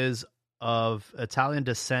is of Italian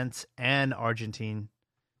descent and Argentine.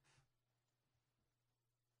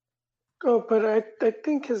 Oh, but I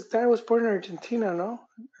think his dad was born in Argentina, no?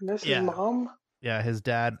 And that's his mom? Yeah, his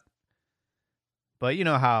dad. But you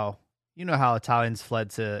know how Italians fled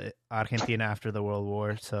to Argentina after the World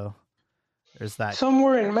War, so there's that.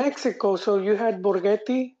 Somewhere in Mexico, so you had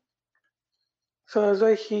Borghetti. So that's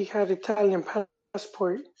why he had Italian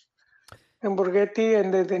passport. And Borghetti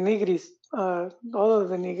and the Nigris, all of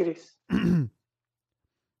the Nigris.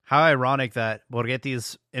 How ironic that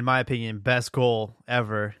Borghetti's, in my opinion, best goal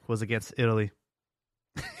ever was against Italy.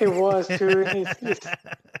 It was, too. His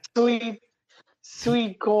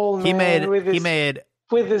sweet goal, man. He made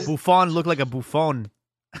Buffon look like a Buffon.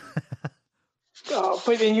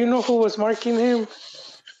 But you know who was marking him?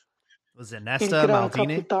 Was it Nesta,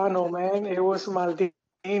 Maldini? Capitano, man. It was Maldini,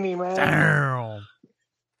 man. Damn.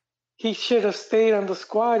 He should have stayed on the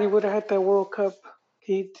squad. He would have had that World Cup.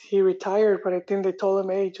 He retired, but I think they told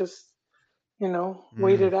him, hey, just,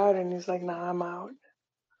 wait it out, and he's like, "Nah, I'm out."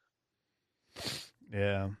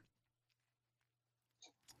 Yeah.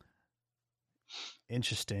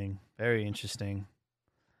 Interesting. Very interesting.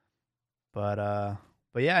 But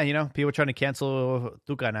yeah, people trying to cancel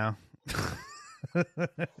Tuca now.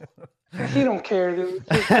 He don't care, dude.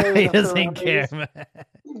 He doesn't care, man.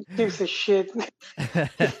 Gives a shit.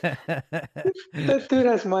 That dude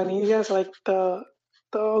has money. He has like the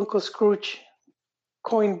Uncle Scrooge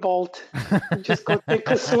coin vault. You just go take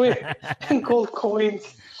a swig and gold coins.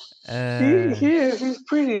 He's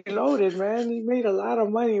pretty loaded, man. He made a lot of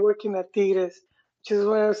money working at Tigres, which is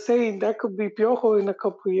what I was saying. That could be Piojo in a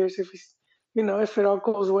couple of years if he's, if it all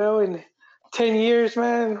goes well in 10 years,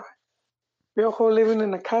 man. Piojo living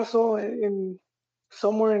in a castle in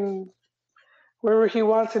somewhere in wherever he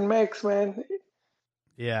wants in Mex, man.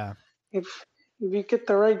 Yeah. If you get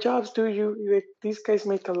the right jobs, dude, these guys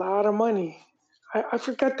make a lot of money. I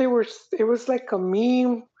forgot it was like a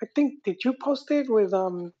meme. I think, did you post it with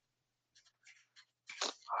what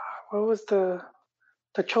was the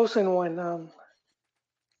chosen one?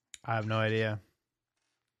 I have no idea.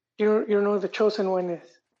 You know who the chosen one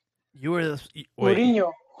is? You were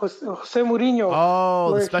Mourinho, Jose Mourinho.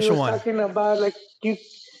 Oh, the special one. Talking about like you.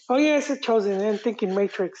 Oh yeah, it's a chosen. I'm thinking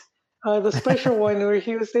Matrix. The special one where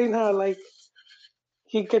he was saying how like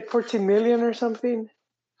he get 14 million or something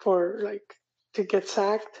for like to get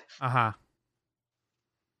sacked. Uh-huh.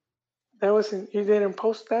 That wasn't. You didn't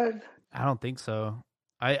post that? I don't think so.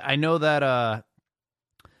 I know that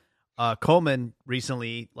Coleman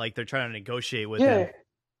recently, like they're trying to negotiate with him.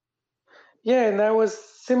 Yeah, and that was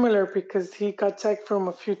similar because he got sacked from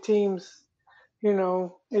a few teams.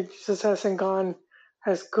 It just hasn't gone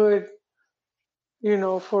as good,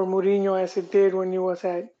 for Mourinho as it did when he was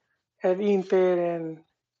at Inter and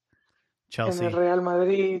Chelsea, and Real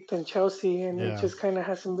Madrid and Chelsea, and it just kind of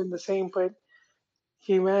hasn't been the same. But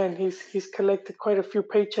he's collected quite a few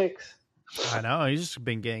paychecks. I know, he's just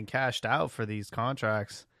been getting cashed out for these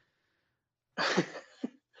contracts.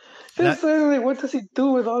 What does he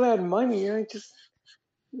do with all that money? Just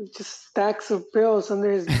stacks of bills under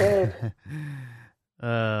his bed.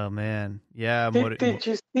 Oh man, yeah. Did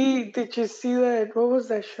you see that? What was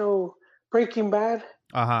that show? Breaking Bad.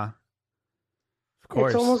 Of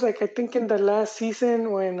course. It's almost like I think in the last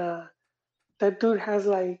season when that dude has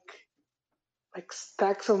like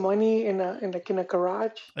stacks of money in a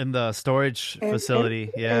garage in the storage facility.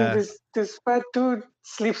 And this fat dude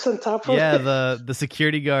sleeps on top of it. Yeah, the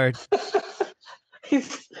security guard.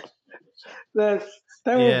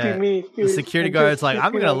 That would be me. The security guard's like,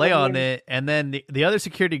 I'm gonna lay on it, and then the other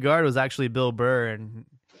security guard was actually Bill Burr, and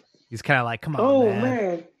he's kind of like, come on,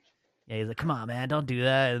 man. Yeah, he's like, come on, man, don't do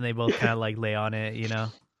that, and they both kind of like lay on it, Yeah.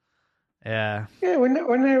 Yeah. When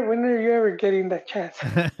are you ever getting that chance?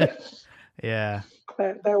 Yeah.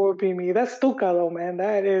 That would be me. That's Tuca though, man.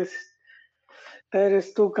 That is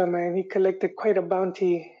Tuca, man. He collected quite a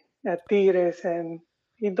bounty at Tigres, and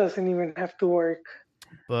he doesn't even have to work.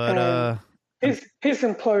 But his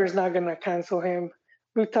employer's not gonna cancel him.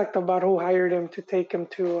 We talked about who hired him to take him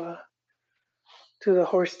to the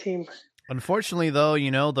horse team. Unfortunately, though,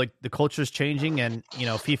 the culture's changing, and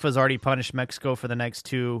FIFA's already punished Mexico for the next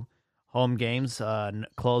 2 home games,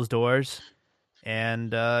 closed doors.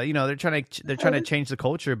 And they're trying to change the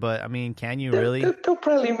culture, but I mean, can you really? They'll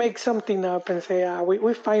probably make something up and say,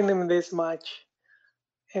 we fined them this much,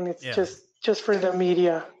 and it's just for the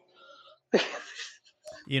media.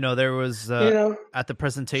 There was at the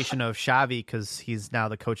presentation of Xavi, because he's now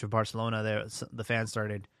the coach of Barcelona. The fans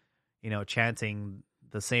started, chanting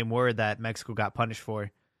the same word that Mexico got punished for,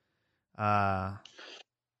 and.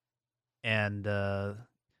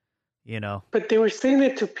 But they were saying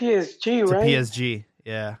it to PSG, right? PSG,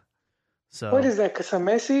 yeah. So what is that? Because of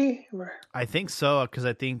Messi? I think so. Because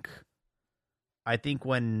I think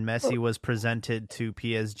when Messi was presented to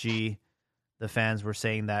PSG, the fans were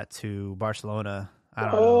saying that to Barcelona. I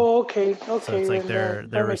don't know. Oh, okay. So it's like their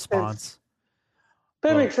response.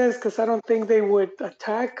 That makes sense because I don't think they would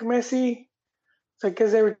attack Messi. So I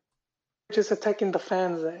guess they were just attacking the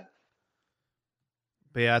fans then.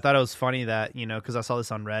 But yeah, I thought it was funny that, because I saw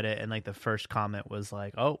this on Reddit, and like the first comment was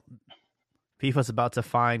like, oh, FIFA's about to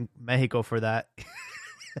fine Mexico for that.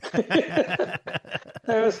 That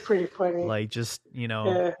was pretty funny. Like, just,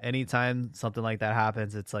 anytime something like that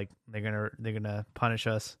happens, it's like they're gonna punish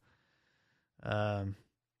us. But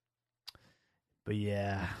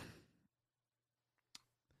yeah.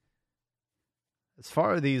 As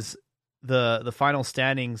far as the final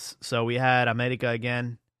standings, so we had America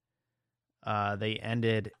again. They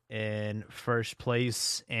ended in first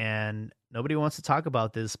place, and nobody wants to talk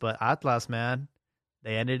about this, but Atlas, man,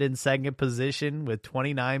 They ended in second position with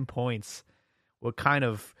 29 points. What kind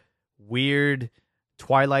of weird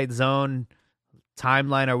Twilight Zone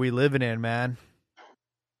timeline are we living in, man?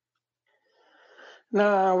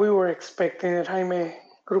 Nah, we were expecting it. Jaime,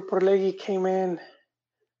 Grupo Orlegui came in.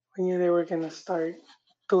 We knew they were going to start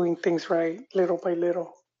doing things right, little by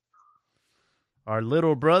little. Our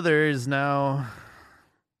little brother is now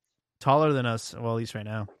taller than us. Well, at least right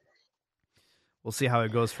now. We'll see how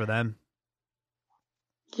it goes for them.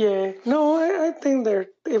 Yeah, no, I think they're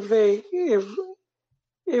if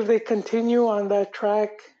they continue on that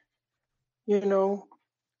track, you know,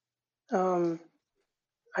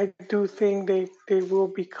 I do think they will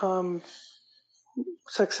become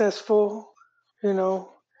successful, you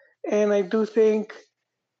know, and I do think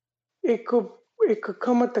it could it could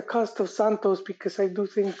come at the cost of Santos because I do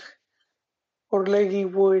think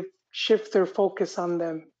Orlegi would shift their focus on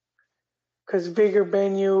them because bigger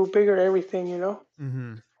venue, bigger everything, you know.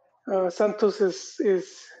 Mm-hmm. Santos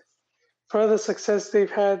is for the success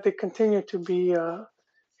they've had. They continue to be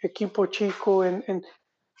equipo chico and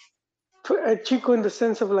chico in the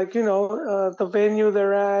sense of like the venue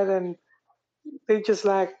they're at, and they just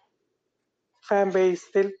lack fan base.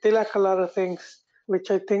 They lack a lot of things,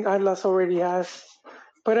 which I think Atlas already has.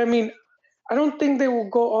 But I mean, I don't think they will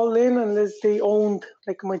go all in unless they owned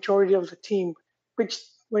like a majority of the team, which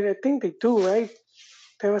I think they do, right?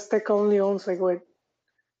 Tevasteca only owns like what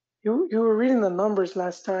you were reading the numbers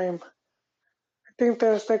last time. I think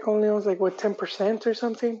Tevasteca only owns like what 10% or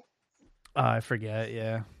something. I forget.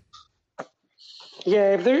 Yeah.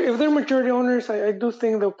 Yeah, if they're majority owners, I do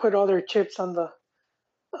think they'll put all their chips on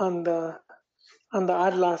on the the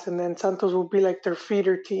Atlas, and then Santos will be like their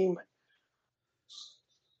feeder team.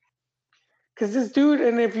 Because this dude,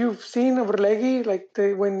 and if you've seen Orlegi, like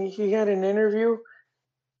when he had an interview,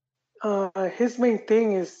 his main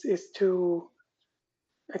thing is to,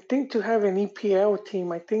 I think, to have an EPL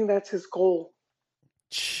team. I think that's his goal.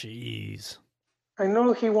 Jeez. I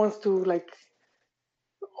know he wants to like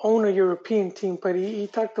own a European team, but he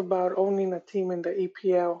talked about owning a team in the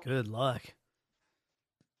EPL. Good luck.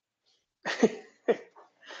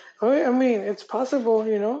 I mean, it's possible,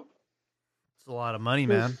 you know. It's a lot of money,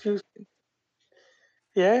 man.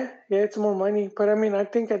 Yeah, it's more money, but I mean, I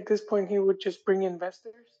think at this point he would just bring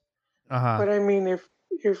investors. Uh-huh. But I mean, if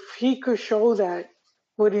he could show that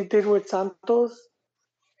what he did with Santos,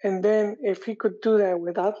 and then if he could do that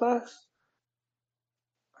with Atlas,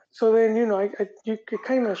 so then it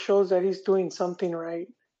kind of shows that he's doing something right.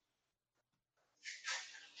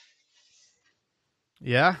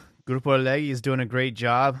 Yeah, Grupo Orlegui is doing a great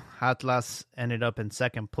job. Atlas ended up in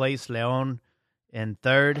second place, León in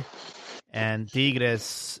third, and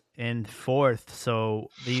Tigres in fourth. So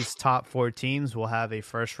these top four teams will have a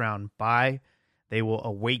first round bye. They will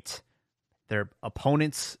await their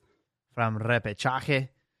opponents from repechaje.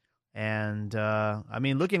 And I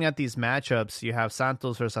mean, looking at these matchups, you have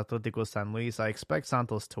Santos versus Atlético San Luis. I expect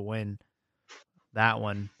Santos to win that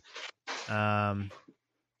one.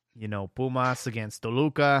 Pumas against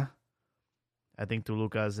Toluca. I think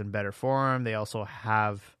Toluca is in better form. They also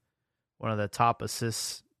have one of the top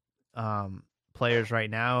assist players right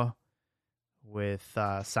now with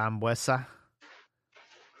Sambuesa.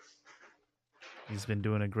 He's been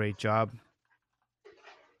doing a great job.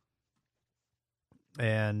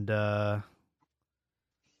 And I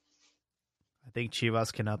think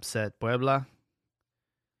Chivas can upset Puebla.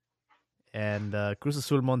 And Cruz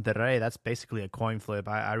Azul Monterrey, that's basically a coin flip.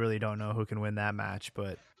 I really don't know who can win that match,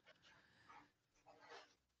 but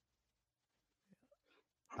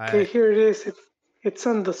Okay, here it is. It's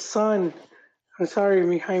on the Sun. I'm sorry,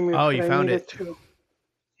 Mijaime, but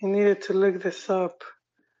I needed to look this up.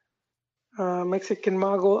 Mexican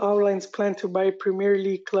Mago outlines plan to buy Premier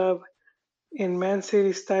League club in Man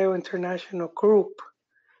City Style International Group.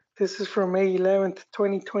 This is from May 11th,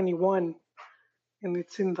 2021, and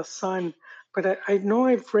it's in the Sun. But I know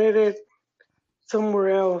I've read it somewhere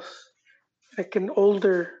else, like an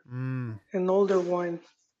older one.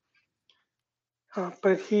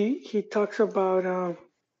 But he talks about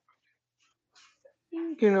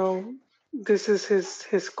this is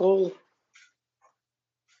his goal,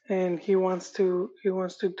 and he wants to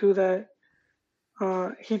do that.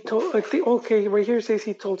 He told, I think, okay, right here it says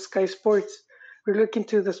he told Sky Sports, we're looking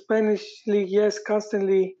to the Spanish league, yes,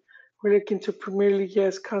 constantly. We're looking to Premier League,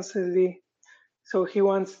 yes, constantly. So he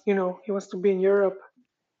wants to be in Europe.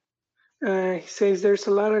 He says there's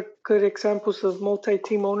a lot of good examples of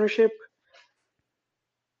multi-team ownership,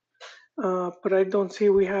 but I don't see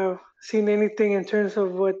we have seen anything in terms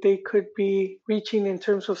of what they could be reaching in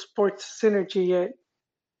terms of sports synergy yet.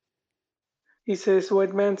 He says,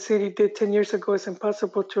 what Man City did 10 years ago is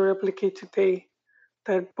impossible to replicate today.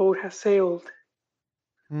 That boat has sailed.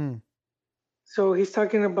 So he's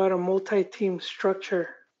talking about a multi-team structure.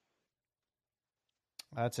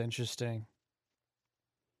 That's interesting.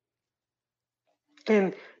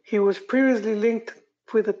 And he was previously linked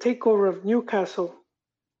with the takeover of Newcastle.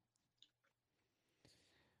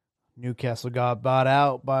 Newcastle got bought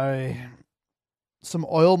out by some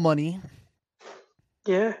oil money.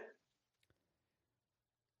 Yeah.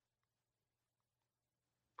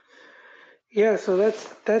 Yeah, so that's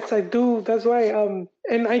why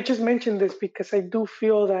and I just mentioned this because I do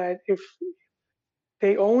feel that if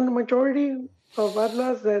they own the majority of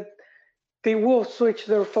Atlas, that they will switch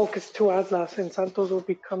their focus to Atlas and Santos will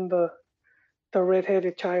become the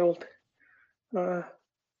redheaded child. And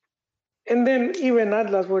then even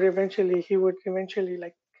Atlas would eventually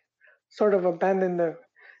like sort of abandon them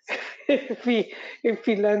if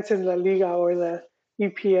he lands in La Liga or the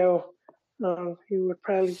EPL. He would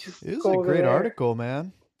probably just This is go a over great there. article,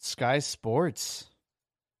 man. Sky Sports.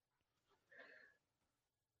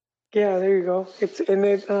 Yeah, there you go.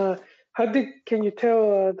 Can you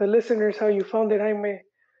tell the listeners how you found it, Jaime?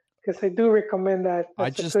 Because I do recommend that. I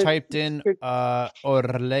just typed in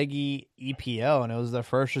Orlegi EPL and it was the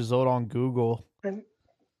first result on Google. And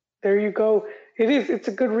there you go. It's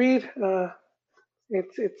a good read.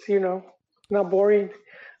 It's not boring.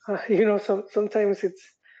 Sometimes it's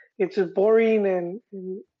just boring and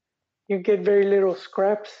you get very little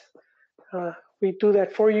scraps. We do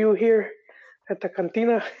that for you here at the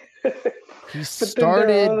Cantina. He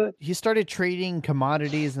started trading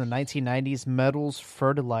commodities in the 1990s, metals,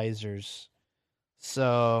 fertilizers.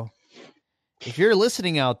 So if you're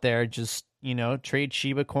listening out there, just, trade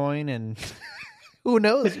Shiba coin and who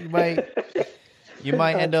knows, you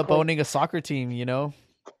might end up owning a soccer team, Yeah,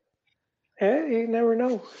 you never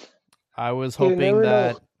know. I was hoping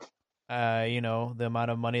that the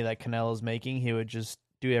amount of money that Canelo's making, he would just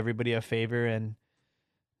do everybody a favor and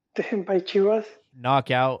buy Chivas,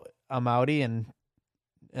 knock out Amauri and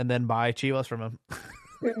then buy Chivas from him.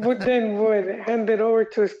 But then would hand it over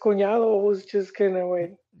to his cuñado, who's just gonna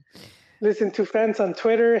listen to fans on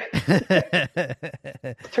Twitter,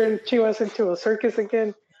 turn Chivas into a circus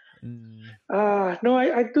again. No,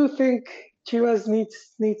 I do think Chivas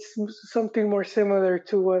needs something more similar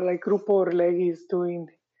to what like Grupo Orlegui is doing,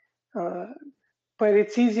 but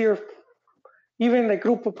it's easier, even like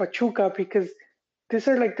Grupo Pachuca, because these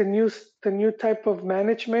are like the new type of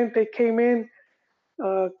management they came in,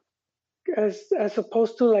 as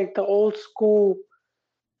opposed to like the old school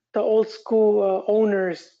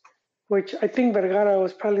owners, which I think Vergara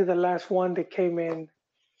was probably the last one that came in,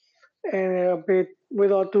 and a bit,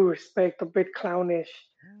 with all due respect, a bit clownish.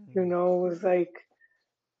 It was like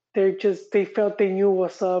they felt they knew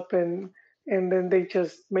what's up, and then they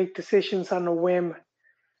just make decisions on a whim.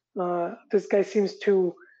 This guy seems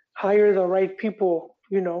to hire the right people,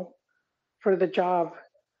 for the job.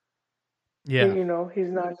 Yeah. He's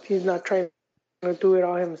not trying to do it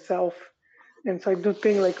all himself. And so I do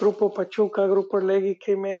think like Grupo Pachuca, Grupo Orlegui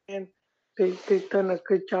came in, they've done a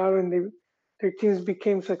good job, and their teams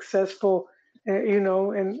became successful,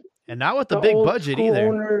 and not with the big budget either.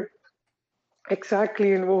 Owner,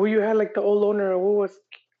 exactly, and you had like the old owner, who was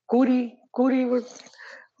Curi was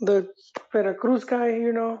the Veracruz guy,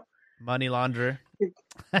 money launderer.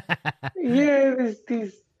 Yeah,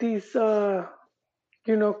 these Club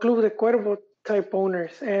de Cuervo type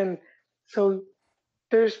owners, and so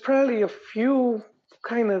there's probably a few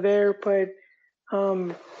kind of there, but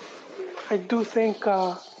I do think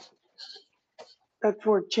that's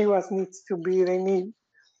where Chivas needs to be.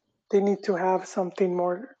 They need to have something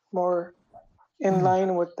more in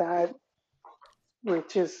line with that,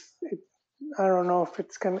 which is, I don't know if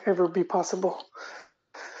it's gonna ever be possible.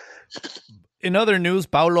 In other news,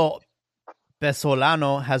 Paulo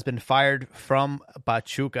Pesolano has been fired from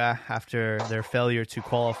Pachuca after their failure to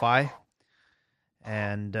qualify,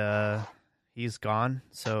 and he's gone.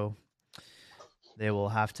 So they will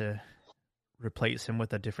have to replace him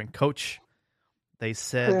with a different coach. They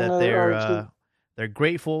said that they're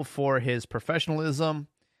grateful for his professionalism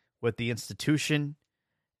with the institution,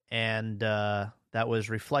 and that was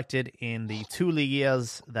reflected in the 2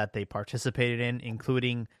 Liguillas that they participated in,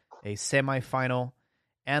 including a semifinal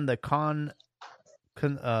and the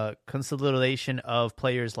consolidation of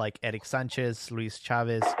players like Eric Sanchez, Luis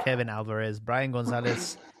Chavez, Kevin Alvarez, Brian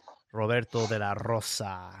Gonzalez, Roberto de la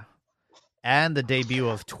Rosa, and the debut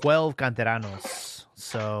of 12 canteranos.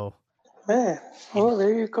 So, man,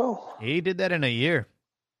 there you go. He did that in a year.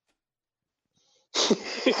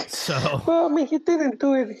 So, well, I mean, he didn't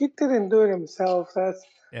do it himself.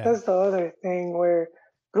 Yeah. That's the other thing where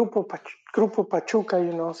Grupo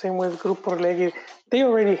Pachuca, same with Grupo Orlegui, they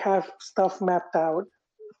already have stuff mapped out.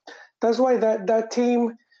 That's why that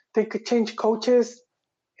team, they could change coaches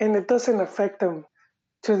and it doesn't affect them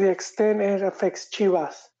to the extent it affects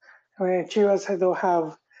Chivas. I mean, Chivas they'll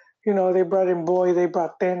have, they brought in Boy, they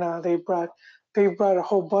brought Tena, they brought a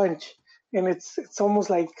whole bunch, and it's almost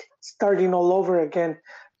like starting all over again.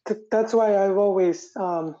 That's why I've always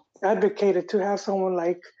advocated to have someone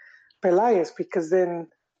like Pelaez, because then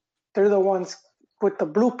they're the ones with the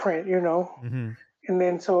blueprint, Mm-hmm. And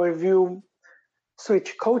then so if you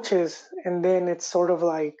switch coaches, and then it's sort of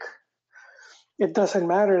like it doesn't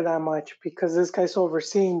matter that much because this guy's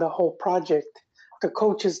overseeing the whole project. The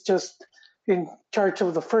coach is just in charge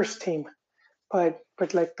of the first team, but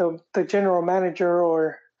like the general manager,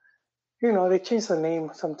 or they change the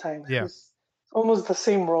name sometimes. Yeah. It's almost the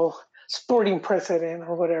same role, sporting president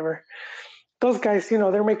or whatever. Those guys,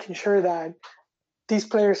 they're making sure that these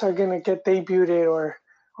players are gonna get debuted or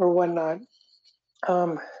whatnot.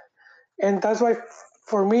 And that's why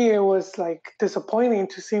for me it was like disappointing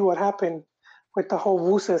to see what happened with the whole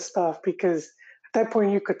Wusa stuff, because at that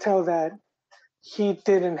point you could tell that he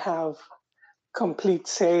didn't have complete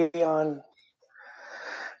say on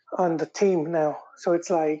the team now. So it's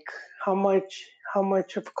like how much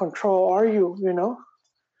of control are you,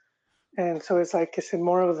 And so it's like, is it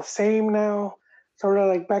more of the same now? Sort of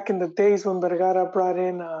like back in the days when Vergara brought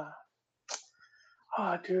in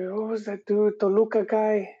what was that dude? Toluca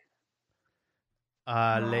guy.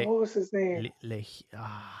 What was his name? Lebrija.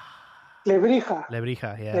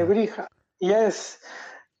 Lebrija, yeah. Lebrija. Yes.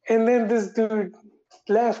 And then this dude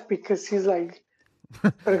left because he's like,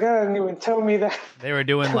 Vergara didn't even tell me that. They were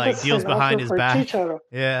doing like deals behind his back. Chicharo.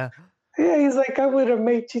 Yeah. Yeah, he's like, I would have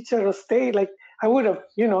made Chicharo stay. Like, I would have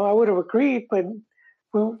agreed, but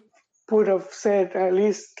we would have said, at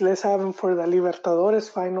least let's have him for the Libertadores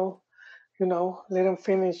final. Let him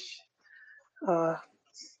finish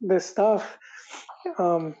this stuff.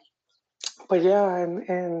 But yeah,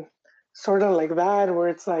 and sort of like that, where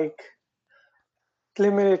it's like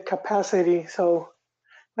limited capacity. So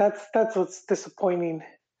that's what's disappointing.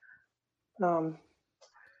 So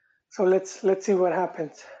let's see what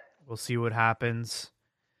happens. We'll see what happens.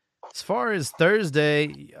 As far as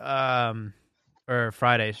Thursday, or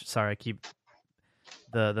Friday, sorry, I keep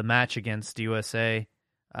the match against USA.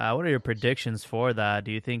 What are your predictions for that?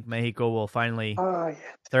 Do you think Mexico will finally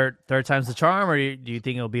third time's the charm, or do you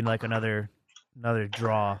think it'll be like another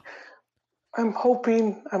draw? I'm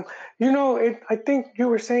hoping. I think you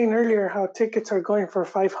were saying earlier how tickets are going for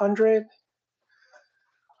 500.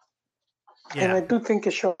 Yeah. And I do think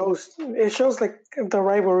it shows. It shows like the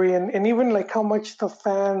rivalry, and even like how much the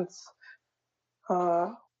fans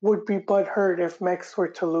would be butthurt if Mex were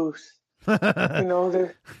to lose.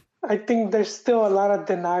 I think there's still a lot of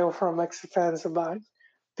denial from Mexican fans about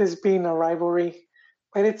this being a rivalry,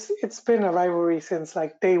 but it's been a rivalry since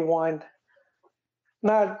like day one.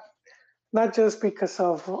 Not just because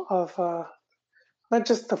of not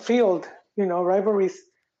just the field. Rivalries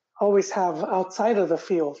always have outside of the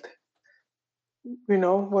field.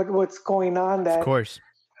 What's going on that of course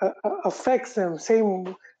affects them.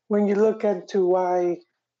 Same when you look into why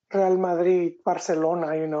Real Madrid, Barcelona,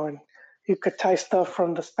 and you could tie stuff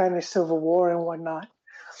from the Spanish Civil War and whatnot.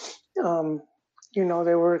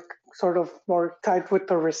 They were sort of more tied with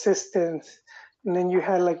the resistance, and then you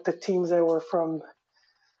had like the teams that were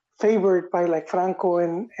favored by like Franco,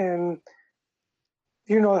 and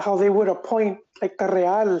how they would appoint like the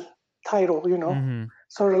Real title, Mm-hmm.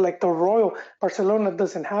 sort of like the royal. Barcelona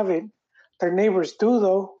doesn't have it. Their neighbors do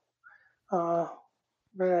though.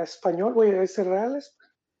 Español, wait, is it Reales?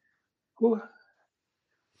 Who?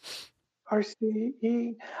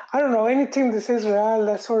 RCE. I don't know. Any team that says Real,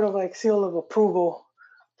 that's sort of like seal of approval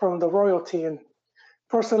from the royalty. And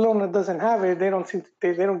Barcelona doesn't have it. They don't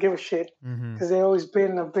they don't give a shit because they've always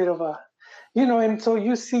been a bit of a, And so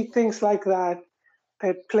you see things like that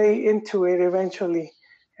play into it eventually,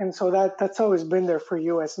 and so that's always been there for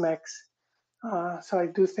US Mex. So I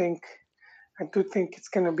do think it's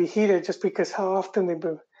going to be heated just because how often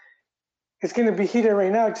it's going to be heated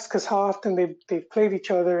right now just because how often they've played each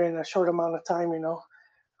other in a short amount of time,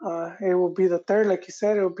 It will be the third, like you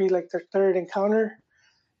said, it will be like their third encounter,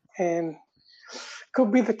 and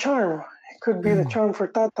could be the charm. It could be the charm for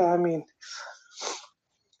Tata. I mean,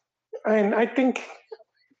 and I think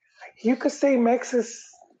you could say Mex is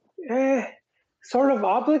sort of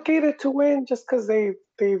obligated to win just because they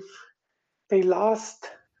lost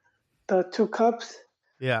the 2 cups.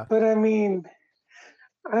 Yeah. But I mean,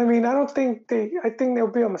 I don't think I think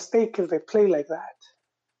there'll be a mistake if they play like that.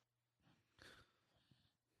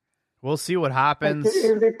 We'll see what Like happens.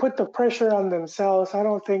 if they put the pressure on themselves, I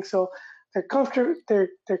don't think so. They're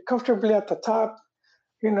comfortably at the top.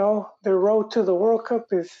 Their road to the World Cup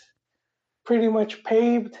is pretty much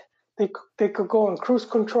paved. They could go on cruise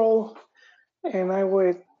control, and I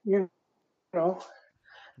would, know, I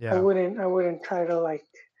Yeah. wouldn't try to like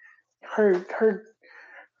hurt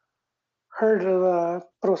the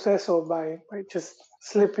proceso by just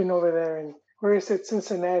slipping over there. And where is it?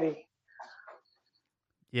 Cincinnati.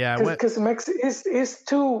 Yeah. Because Mex is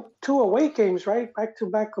two away games, right? Back to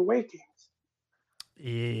back away games.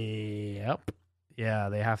 Yep. Yeah,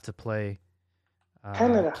 they have to play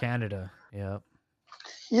Canada. Canada. Yep.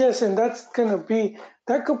 Yes, and that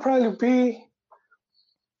could probably be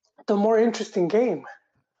the more interesting game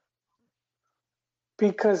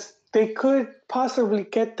because they could possibly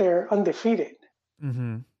get there undefeated.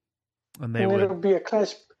 Mm-hmm. And It'll be a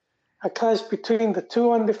clash between the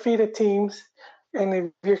two undefeated teams. And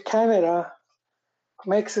if you're Canada,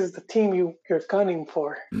 Mex is the team you're gunning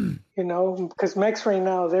for. Because Mex right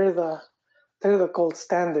now they're the gold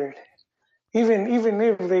standard. Even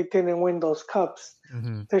if they didn't win those cups,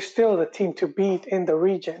 mm-hmm. they're still the team to beat in the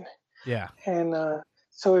region. Yeah. And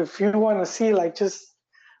so if you want to see like just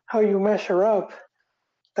how you measure up,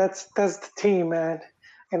 that's the team, man.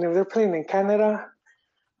 And if they're playing in Canada,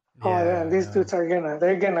 man, these dudes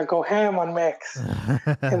they're gonna go ham on Mex.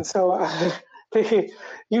 And so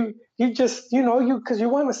you just because you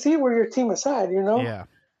want to see where your team is at. Yeah.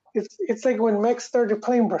 It's like when Mex started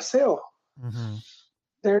playing Brazil. Mm-hmm.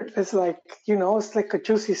 It's like it's like a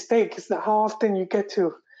juicy steak. It's how often you get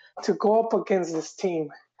to go up against this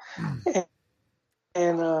team.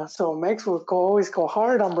 And so Mex would always go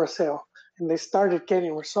hard on Brazil, and they started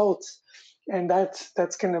getting results. And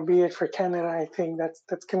that's going to be it for Canada. I think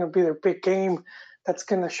that's going to be their big game. That's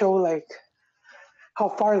going to show like how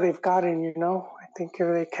far they've gotten. I think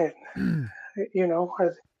if they can,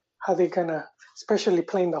 how they gonna, especially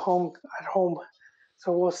playing at home.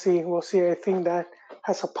 So we'll see. I think that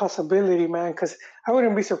has a possibility, man. Because I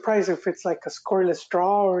wouldn't be surprised if it's like a scoreless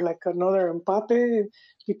draw or like another empate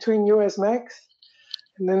between US Mex.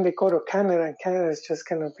 And then they go to Canada, and Canada is just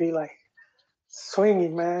going to be like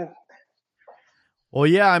swinging, man. Well,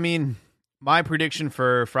 yeah, I mean, my prediction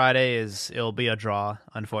for Friday is it'll be a draw,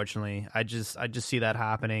 unfortunately. I just see that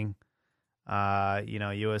happening.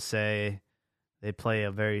 USA, they play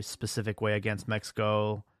a very specific way against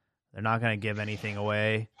Mexico. They're not going to give anything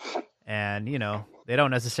away. And, they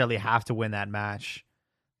don't necessarily have to win that match.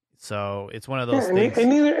 So it's one of those things. And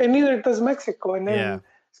neither does Mexico. And then,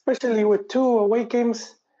 especially with two away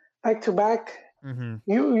games back to back, if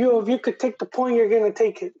you could take the point, you're going to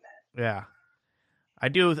take it. Yeah.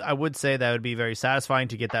 I would say that would be very satisfying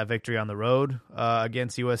to get that victory on the road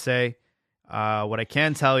against USA. What I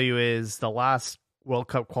can tell you is the last World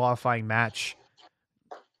Cup qualifying match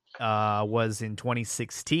was in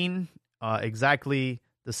 2016, exactly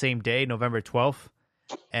the same day, November 12th.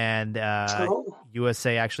 And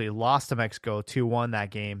USA actually lost to Mexico 2-1 that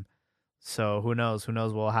game. So who knows? Who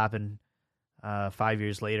knows what will happen 5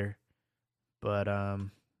 years later. But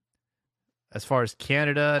as far as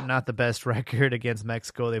Canada, not the best record against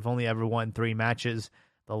Mexico. They've only ever won 3 matches.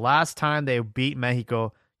 The last time they beat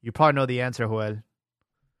Mexico, you probably know the answer, Joel.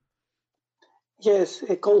 Yes,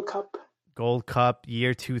 a Gold Cup. Gold Cup,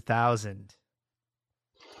 year 2000.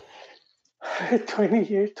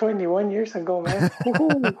 21 years ago, man.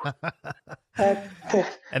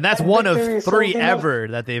 And that's one of 3 ever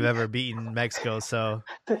that they've ever beaten Mexico. So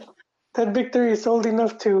that victory is old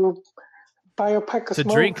enough to buy a pack of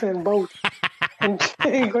smokes drink. And boat and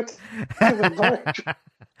go to the bar.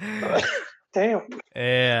 Damn.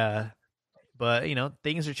 Yeah. But,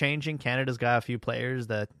 things are changing. Canada's got a few players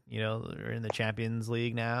that, are in the Champions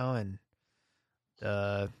League now. And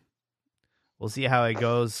we'll see how it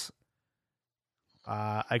goes.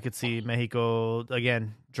 I could see Mexico,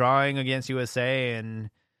 again, drawing against USA. And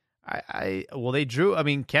they drew. I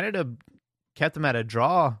mean, Canada kept them at a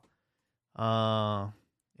draw in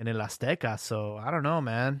El Azteca. So, I don't know,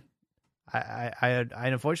 man. I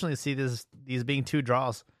unfortunately see these being 2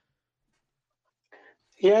 draws.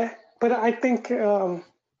 Yeah, but I think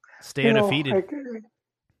stay undefeated.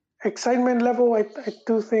 Excitement level, I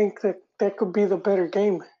do think that could be the better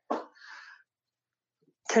game.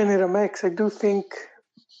 Canada Mex, I do think,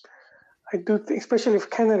 especially if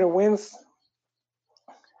Canada wins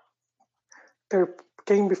their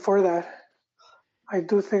game before that, I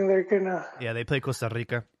do think they're gonna. Yeah, they play Costa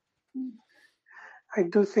Rica. I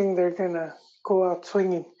do think they're gonna go out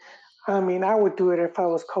swinging. I mean, I would do it if I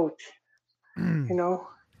was coach. I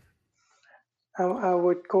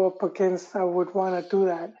would go up against. I would want to do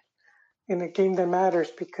that in a game that matters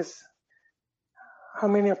because how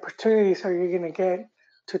many opportunities are you going to get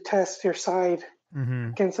to test your side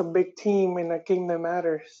against a big team in a game that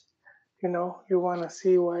matters? You know, you want to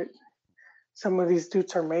see what some of these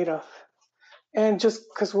dudes are made of. And just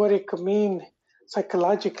because what it could mean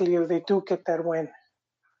psychologically if they do get that win.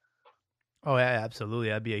 Oh, yeah, absolutely.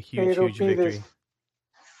 That'd be a huge victory.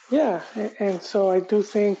 Yeah, and so I do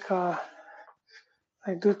think that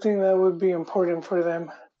would be important for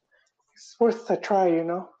them. It's worth a try, you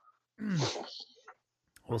know.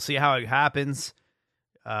 We'll see how it happens.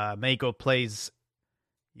 Mexico plays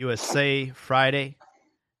USA Friday,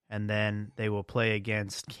 and then they will play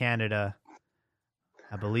against Canada,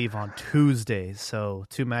 I believe, on Tuesday. So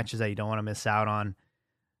 2 matches that you don't want to miss out on,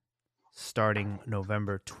 starting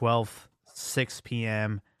November 12th, 6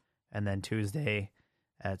 p.m., and then Tuesday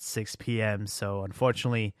at 6 p.m. So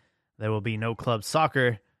unfortunately, there will be no club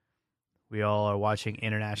soccer. We all are watching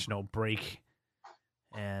international break.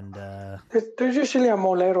 And there's usually a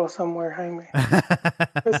Molero somewhere, Jaime.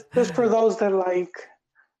 just for those that like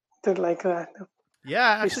that.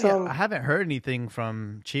 Yeah, actually, I haven't heard anything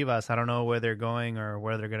from Chivas. I don't know where they're going or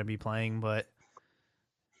where they're going to be playing, but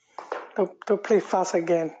they'll play fast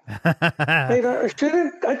again.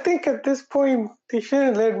 Shouldn't. I think at this point they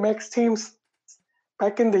shouldn't let Mex teams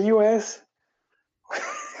back in the U.S.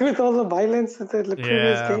 with all the violence in the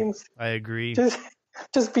previous games. I agree.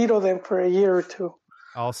 Just veto them for a year or two.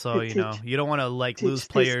 Also, you know, you don't want to lose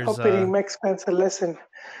players. Mex fans a lesson.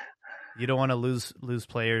 You don't want to lose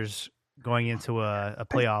players going into a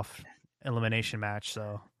playoff elimination match.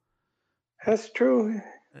 So that's true.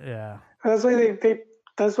 Yeah, that's why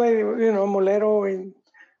that's why you know Molero and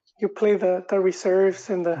you play the reserves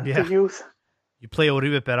and the youth. You play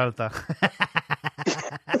Oribe Peralta.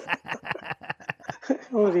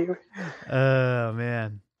 Oh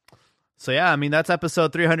man. So yeah, I mean that's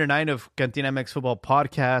episode 309 of Cantina MX Football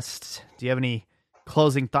Podcast. Do you have any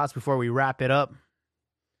closing thoughts before we wrap it up?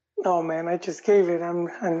 No, man, I just gave it. I'm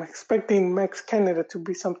expecting Mex Canada to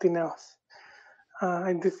be something else.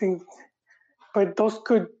 I do think, but those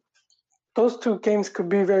two games could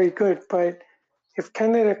be very good. But if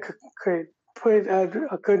Canada could put out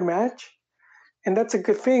a good match, and that's a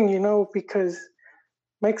good thing, you know, because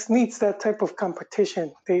Mex needs that type of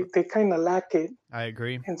competition. They kind of lack it. I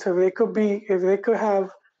agree. And so if they could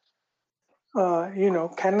have, you know,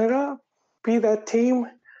 Canada be that team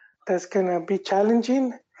that's gonna be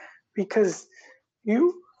challenging, because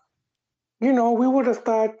you know we would have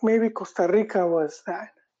thought maybe Costa Rica was that,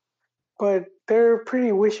 but they're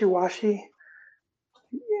pretty wishy-washy,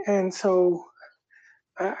 and so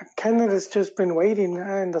Canada's just been waiting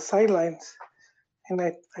in the sidelines, and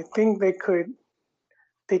I think they could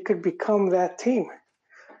become that team.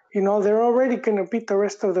 You know, they're already going to beat the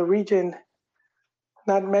rest of the region,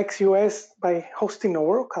 not Mex US, by hosting a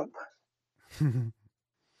World Cup.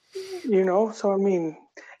 You know, so I mean,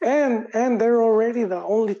 and they're already the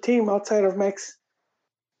only team outside of Mex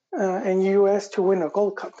and US to win a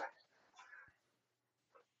Gold Cup,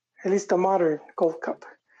 at least a modern Gold Cup.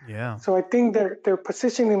 Yeah. So I think they're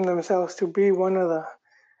positioning themselves to be one of the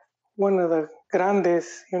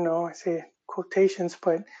grandes. You know, I say quotations,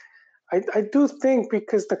 but I do think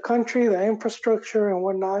because the country, the infrastructure and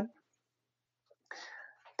whatnot,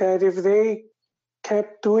 that if they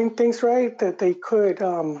kept doing things right, that they could,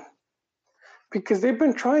 because they've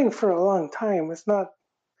been trying for a long time. It's not,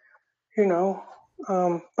 you know,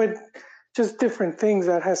 but just different things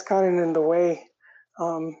that has gotten in the way.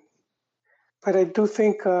 But I do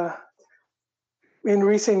think in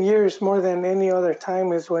recent years, more than any other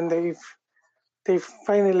time, is when they've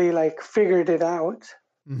finally like figured it out.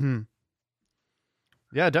 Mm-hmm.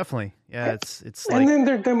 Yeah, definitely. Yeah, it's like... And then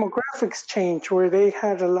their demographics change, where they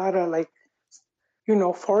had a lot of like, you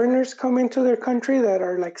know, foreigners come into their country that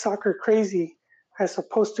are like soccer crazy, as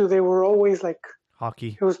opposed to they were always like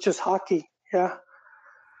hockey. It was just hockey. Yeah.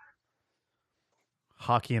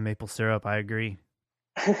 Hockey and maple syrup. I agree.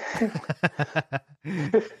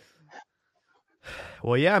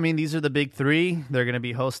 Well, yeah, I mean, these are the big three. They're going to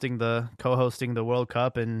be co-hosting the World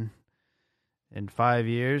Cup in 5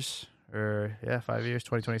 years. 5 years,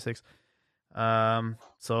 2026.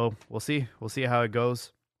 So we'll see how it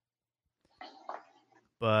goes.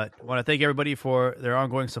 But I want to thank everybody for their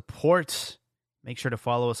ongoing support. Make sure to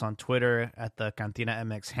follow us on Twitter at the Cantina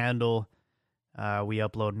MX handle. We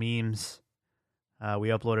upload memes. We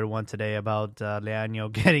uploaded one today about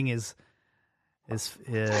Leaño getting his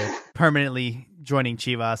permanently joining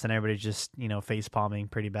Chivas, and everybody just, you know, face palming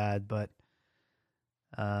pretty bad. But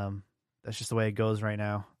that's just the way it goes right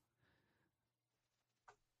now.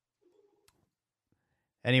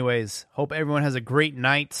 Anyways, hope everyone has a great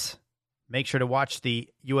night. make sure to watch the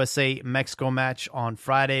USA-Mexico match on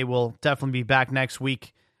Friday. We'll definitely be back next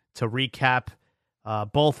week to recap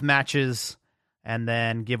both matches and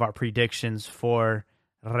then give our predictions for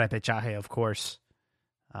repechaje, of course.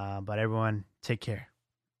 But everyone, take care.